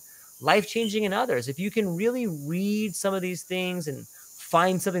ways and life-changing in others. If you can really read some of these things and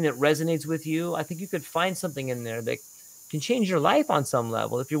find something that resonates with you, I think you could find something in there that can change your life on some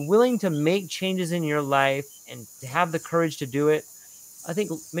level. If you're willing to make changes in your life and to have the courage to do it, I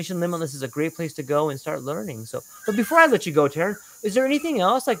think Mission Limitless is a great place to go and start learning. So, but before I let you go, Tarryn, is there anything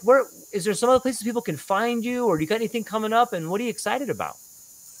else? Like, where is there some other places people can find you, or do you got anything coming up? And what are you excited about?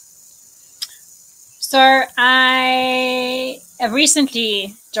 So I have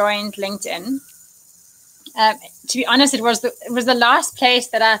recently joined LinkedIn. To be honest, it was the last place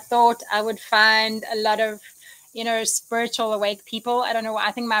that I thought I would find a lot of, spiritual awake people. I don't know.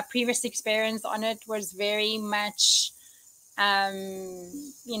 I think my previous experience on it was very much,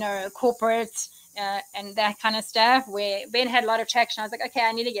 corporate and that kind of stuff, where Ben had a lot of traction. I was like, okay,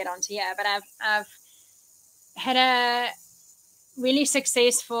 I need to get onto here. But I've had a really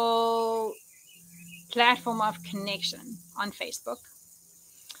successful platform of connection on Facebook.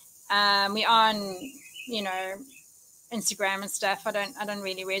 We're on, Instagram and stuff. I don't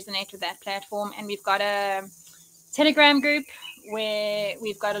really resonate with that platform. And we've got a Telegram group where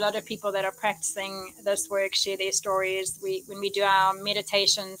we've got a lot of people that are practicing this work, share their stories. When we do our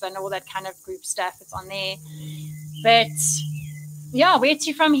meditations and all that kind of group stuff, it's on there. But yeah, where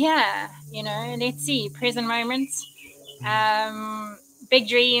to from here? Let's see. Present moments, big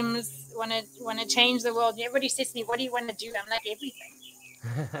dreams. Want to change the world. Everybody says to me, "What do you want to do?" I'm like, everything.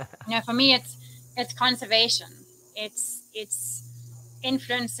 For me, it's conservation. It's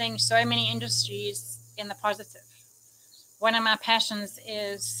influencing so many industries in the positive. One of my passions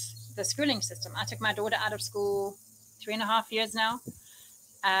is the schooling system. I took my daughter out of school 3.5 years now.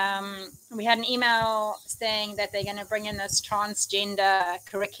 We had an email saying that they're going to bring in this transgender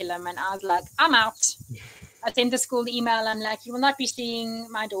curriculum, and I was like, I'm out. I sent the school the email. I'm like, you will not be seeing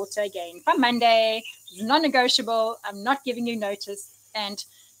my daughter again from Monday. It's non-negotiable. I'm not giving you notice. And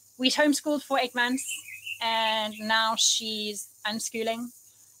we homeschooled for 8 months, and now she's unschooling,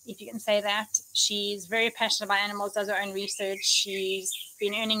 if you can say that. She's very passionate about animals, does her own research. She's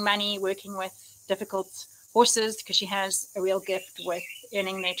been earning money working with difficult horses because she has a real gift with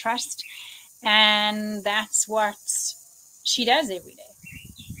earning their trust. And that's what she does every day.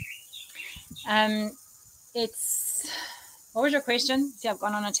 What was your question? See, I've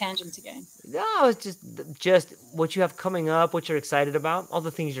gone on a tangent again. No, it's just what you have coming up, what you're excited about, all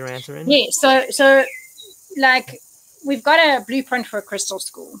the things you're answering. Yeah, so like we've got a blueprint for a crystal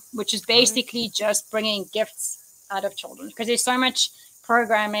school, which is basically just bringing gifts out of children, because there's so much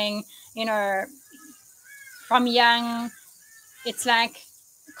programming, from young. It's like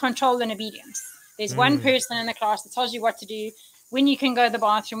control and obedience. There's one person in the class that tells you what to do, when you can go to the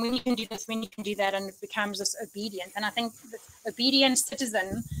bathroom, when you can do this, when you can do that, and it becomes this obedient. And I think the obedient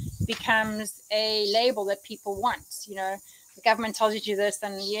citizen becomes a label that people want. The government tells you to do this,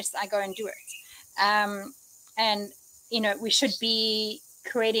 and yes, I go and do it. And we should be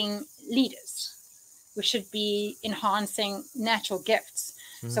creating leaders. We should be enhancing natural gifts.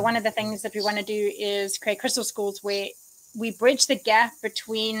 So one of the things that we want to do is create crystal schools where we bridge the gap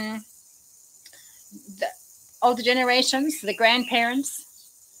between the older generations, the grandparents,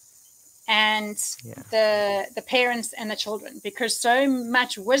 and the parents and the children, because so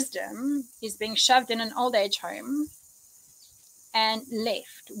much wisdom is being shoved in an old age home and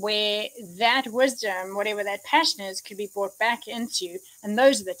left, where that wisdom, whatever that passion is, could be brought back into, and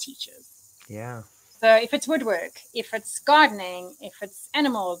those are the teachers. Yeah. So if it's woodwork, if it's gardening, if it's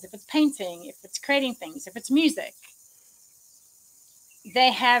animals, if it's painting, if it's creating things, if it's music, they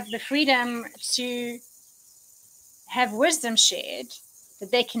have the freedom to have wisdom shared,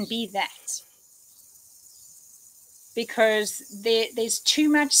 that they can be that. Because there's too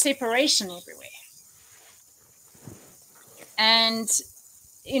much separation everywhere. And,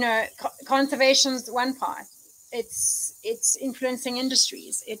 conservation's one part. It's influencing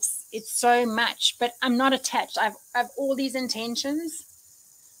industries. It's so much. But I'm not attached. I've all these intentions,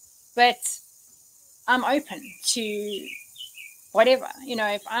 but I'm open to whatever.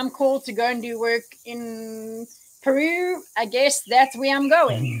 If I'm called to go and do work in Peru, I guess that's where I'm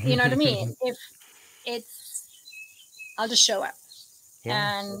going. You know what I mean? If I'll just show up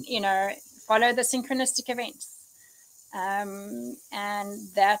and, follow the synchronistic events. And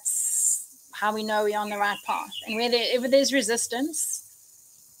that's how we know we're on the right path. And wherever there's resistance,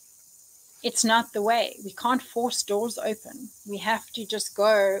 it's not the way. We can't force doors open. We have to just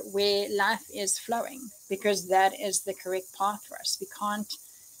go where life is flowing, because that is the correct path for us. We can't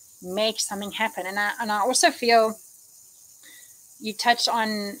make something happen. And I also feel you touched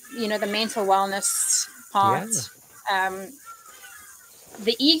on, the mental wellness part. Yeah.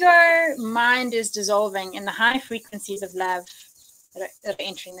 The ego mind is dissolving in the high frequencies of love that are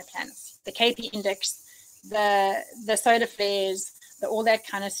entering the planets. The KP index, the solar flares, all that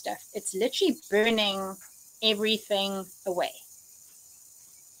kind of stuff. It's literally burning everything away.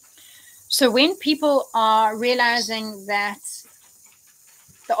 So when people are realizing that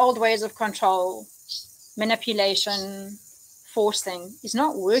the old ways of control, manipulation, forcing is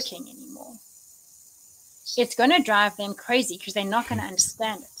not working anymore, it's going to drive them crazy, because they're not going to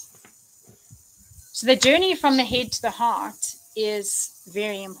understand it. So the journey from the head to the heart is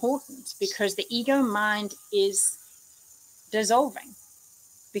very important, because the ego mind is dissolving,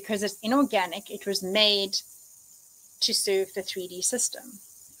 because it's inorganic. It was made to serve the 3D system.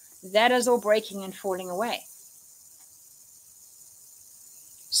 That is all breaking and falling away.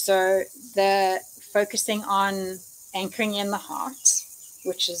 So the focusing on anchoring in the heart,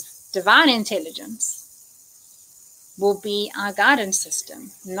 which is divine intelligence, will be our guidance system,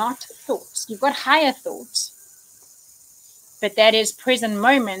 not thoughts. You've got higher thoughts, but that is present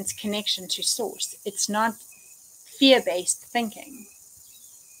moment connection to source. It's not fear-based thinking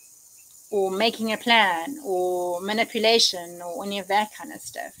or making a plan or manipulation or any of that kind of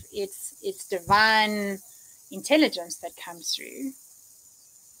stuff. It's divine intelligence that comes through,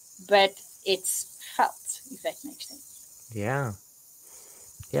 but it's felt, if that makes sense. Yeah,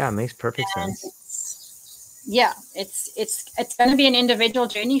 it makes perfect sense. It's going to be an individual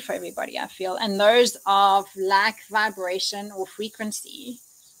journey for everybody, I feel. And those of lack vibration or frequency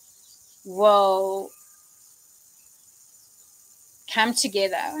will come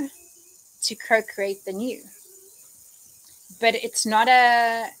together to co-create the new. But it's not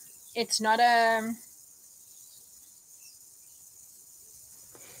a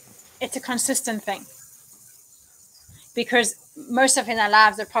consistent thing. Because most of in our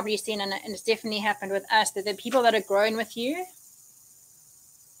lives have probably seen, and it's definitely happened with us, that the people that are growing with you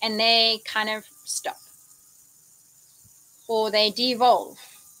and they kind of stop or they devolve,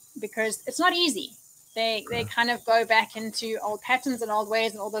 because it's not easy. They kind of go back into old patterns and old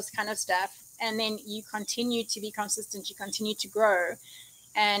ways and all this kind of stuff. And then you continue to be consistent. You continue to grow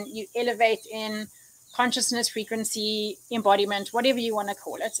and you elevate in consciousness, frequency, embodiment, whatever you want to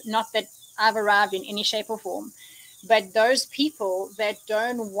call it. Not that I've arrived in any shape or form. But those people that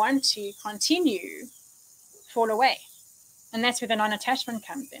don't want to continue fall away. And that's where the non-attachment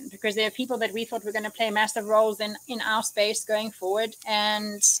comes in, because there are people that we thought were going to play massive roles in our space going forward,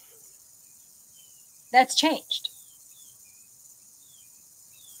 and that's changed.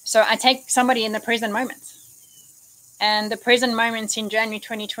 So I take somebody in the present moment, and the present moment in January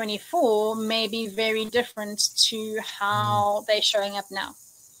 2024 may be very different to how they're showing up now.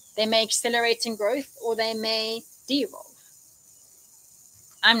 They may accelerate in growth, or they may de-evolve.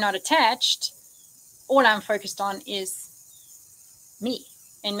 I'm not attached. All I'm focused on is me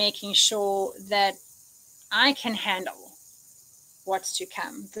and making sure that I can handle what's to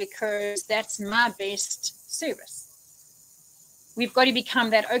come, because that's my best service. We've got to become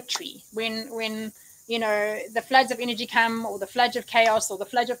that oak tree when the floods of energy come, or the flood of chaos, or the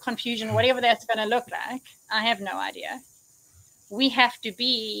flood of confusion, whatever that's going to look like. I have no idea. We have to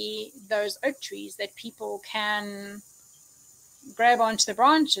be those oak trees that people can grab onto the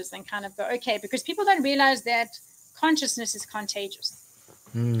branches and kind of go, okay, because people don't realize that consciousness is contagious.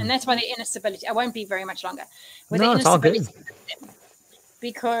 And that's why the inner stability, I won't be very much longer. No, it's all good.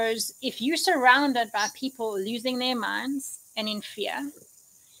 Because if you're surrounded by people losing their minds and in fear,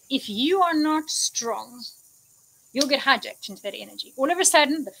 if you are not strong, you'll get hijacked into that energy. All of a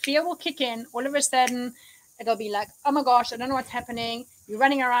sudden, the fear will kick in. All of a sudden, it'll be like, oh my gosh, I don't know what's happening. You're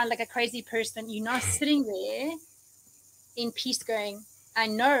running around like a crazy person. You're not sitting there in peace going, I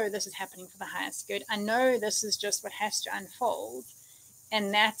know this is happening for the highest good. I know this is just what has to unfold.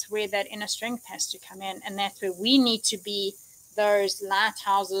 And that's where that inner strength has to come in. And that's where we need to be those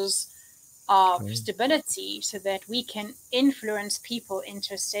lighthouses of stability, so that we can influence people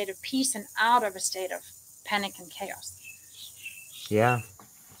into a state of peace and out of a state of panic and chaos. Yeah.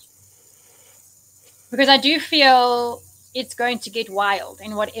 Because I do feel it's going to get wild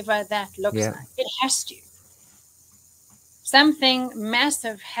in whatever that looks like. It has to. Something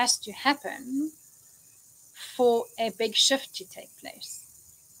massive has to happen for a big shift to take place.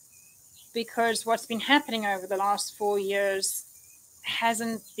 Because what's been happening over the last 4 years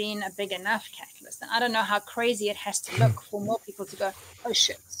hasn't been a big enough catalyst. And I don't know how crazy it has to look for more people to go, oh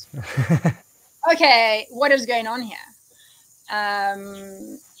shit. Okay, what is going on here?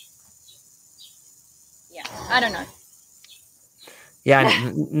 Yeah, I don't know.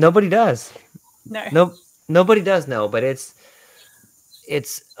 Yeah, nobody does. No. Nobody does know, but it's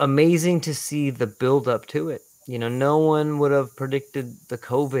amazing to see the build up to it. You know, no one would have predicted the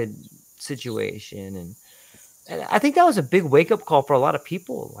COVID situation, and I think that was a big wake up call for a lot of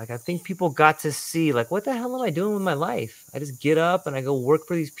people. Like, I think people got to see, like, what the hell am I doing with my life? I just get up and I go work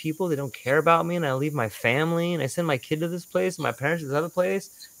for these people. They don't care about me, and I leave my family, and I send my kid to this place and my parents to this other place,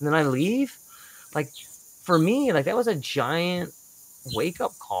 and then I leave. Like, for me, like, that was a giant wake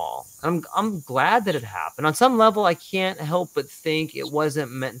up call. I'm glad that it happened. On some level, I can't help but think it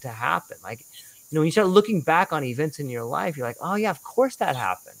wasn't meant to happen. Like, you know, when you start looking back on events in your life, you're like, oh yeah, of course that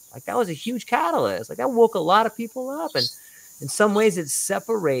happened. Like, that was a huge catalyst. Like, that woke a lot of people up. And in some ways it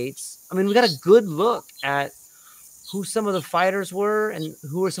separates. I mean, we got a good look at who some of the fighters were and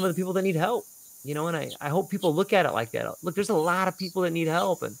who are some of the people that need help, you know, and I hope people look at it like that. Look, there's a lot of people that need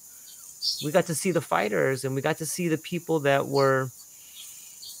help, and we got to see the fighters, and we got to see the people that were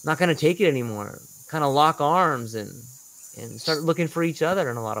not going to take it anymore, kind of lock arms and start looking for each other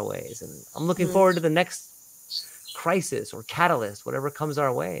in a lot of ways. And I'm looking forward to the next crisis or catalyst, whatever comes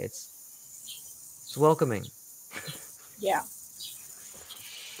our way. It's welcoming. Yeah,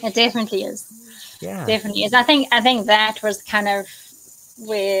 it definitely is. Yeah, definitely is. I think that was kind of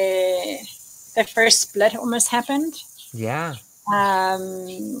where the first split almost happened. Yeah.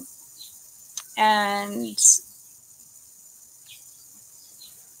 And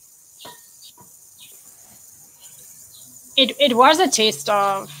it was a test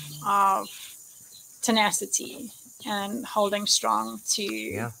of tenacity and holding strong to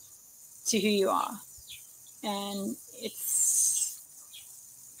who you are. And it's,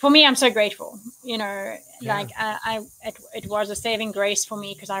 for me, I'm so grateful, you know, like it was a saving grace for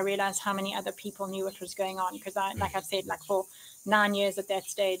me, because I realized how many other people knew what was going on. Because like I said, like for 9 years at that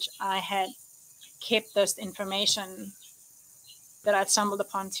stage, I had kept this information that I'd stumbled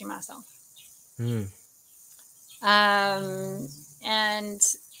upon to myself. And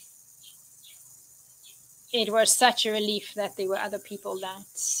it was such a relief that there were other people that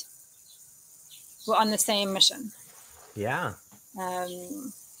were on the same mission. Yeah.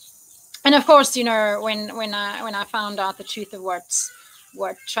 And of course, you know, when I found out the truth of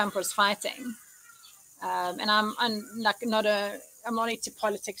what Trump was fighting, and I'm not into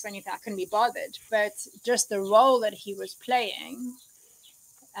politics or anything, I couldn't be bothered, but just the role that he was playing,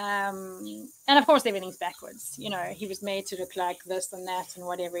 and of course everything's backwards. You know, he was made to look like this and that and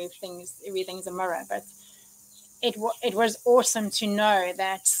whatever. Everything's a mirror, but it was awesome to know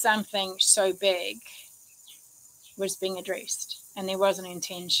that something so big was being addressed, and there was an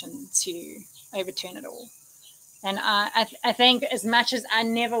intention to overturn it all. And I think, as much as I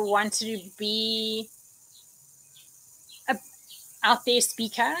never wanted to be a out there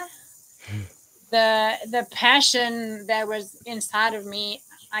speaker, the passion that was inside of me,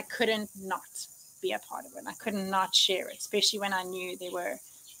 I couldn't not be a part of it. I couldn't not share it, especially when I knew there were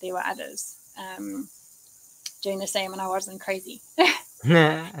others doing the same, and I wasn't crazy.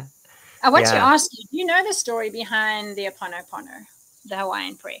 I want to ask you, do you know the story behind the Ho'oponopono, the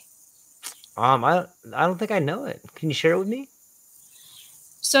Hawaiian prayer? I don't think I know it. Can you share it with me?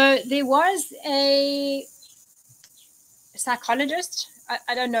 So there was a psychologist,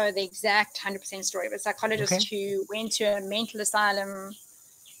 I don't know the exact 100% story, but a psychologist who went to a mental asylum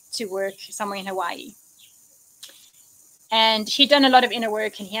to work somewhere in Hawaii. And he'd done a lot of inner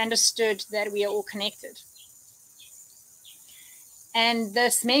work, and he understood that we are all connected. And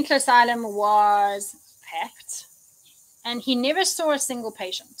this mental asylum was packed, and he never saw a single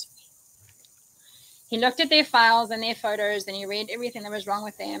patient. He looked at their files and their photos, and he read everything that was wrong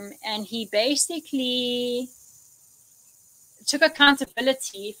with them. And he basically took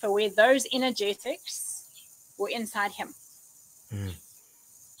accountability for where those energetics were inside him.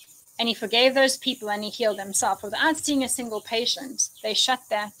 and he forgave those people and he healed himself. Without seeing a single patient, they shut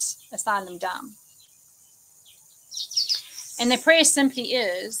that asylum down. And the prayer simply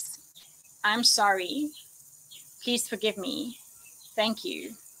is, I'm sorry, please forgive me, thank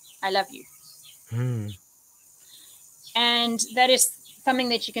you, I love you. And that is something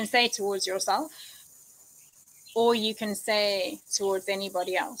that you can say towards yourself, or you can say towards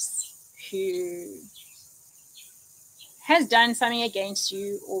anybody else who has done something against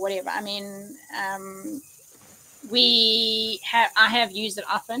you or whatever. I mean, I have used it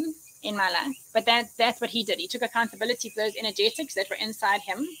often in my life, but that's what he did. He took accountability for those energetics that were inside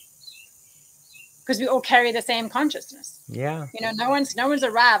him, because we all carry the same consciousness. Yeah. You know, no one's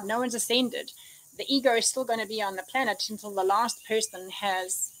arrived, no one's ascended. The ego is still going to be on the planet until the last person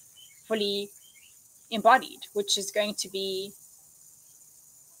has fully embodied, which is going to be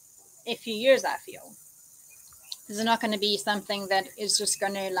a few years, I feel. This is not going to be something that is just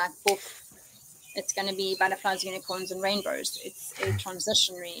going to like poof. It's going to be butterflies, unicorns, and rainbows. It's a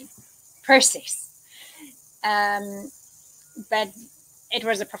transitionary process. But it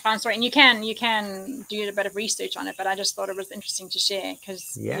was a profound story, and you can do a bit of research on it. But I just thought it was interesting to share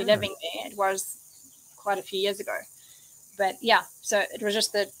because you're living there. It was quite a few years ago. But yeah, so it was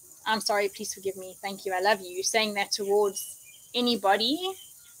just that, I'm sorry, please forgive me, thank you, I love you. You're saying that towards anybody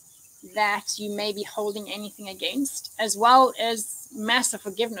that you may be holding anything against, as well as massive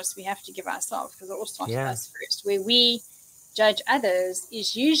forgiveness we have to give ourselves, because it all starts with us first. Where we judge others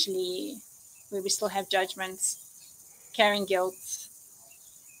is usually where we still have judgments, carrying guilt,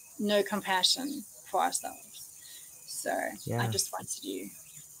 no compassion for ourselves. So I just wanted to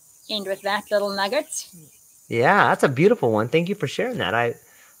end with that little nugget. Yeah, that's a beautiful one. Thank you for sharing that.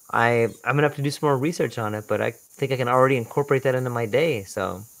 I'm gonna have to do some more research on it, but I think I can already incorporate that into my day.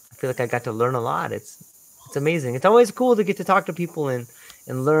 So I feel like I got to learn a lot. It's amazing. It's always cool to get to talk to people and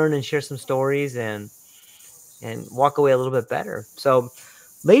learn and share some stories and walk away a little bit better. So,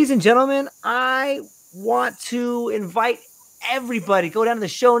 ladies and gentlemen, I want to invite everybody, go down to the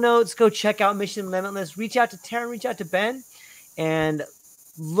show notes, go check out Mission Limitless, reach out to Tarryn, reach out to Ben, and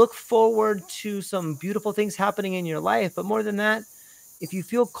look forward to some beautiful things happening in your life. But more than that, if you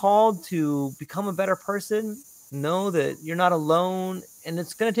feel called to become a better person, know that you're not alone, and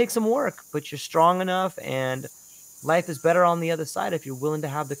it's going to take some work, but you're strong enough, and life is better on the other side if you're willing to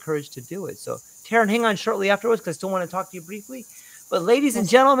have the courage to do it. So, Tarryn, hang on shortly afterwards because I still want to talk to you briefly. But ladies and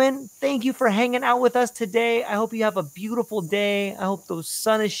gentlemen, thank you for hanging out with us today. I hope you have a beautiful day. I hope the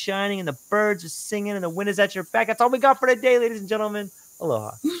sun is shining and the birds are singing and the wind is at your back. That's all we got for today, ladies and gentlemen.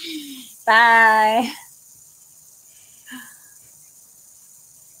 Aloha. Bye.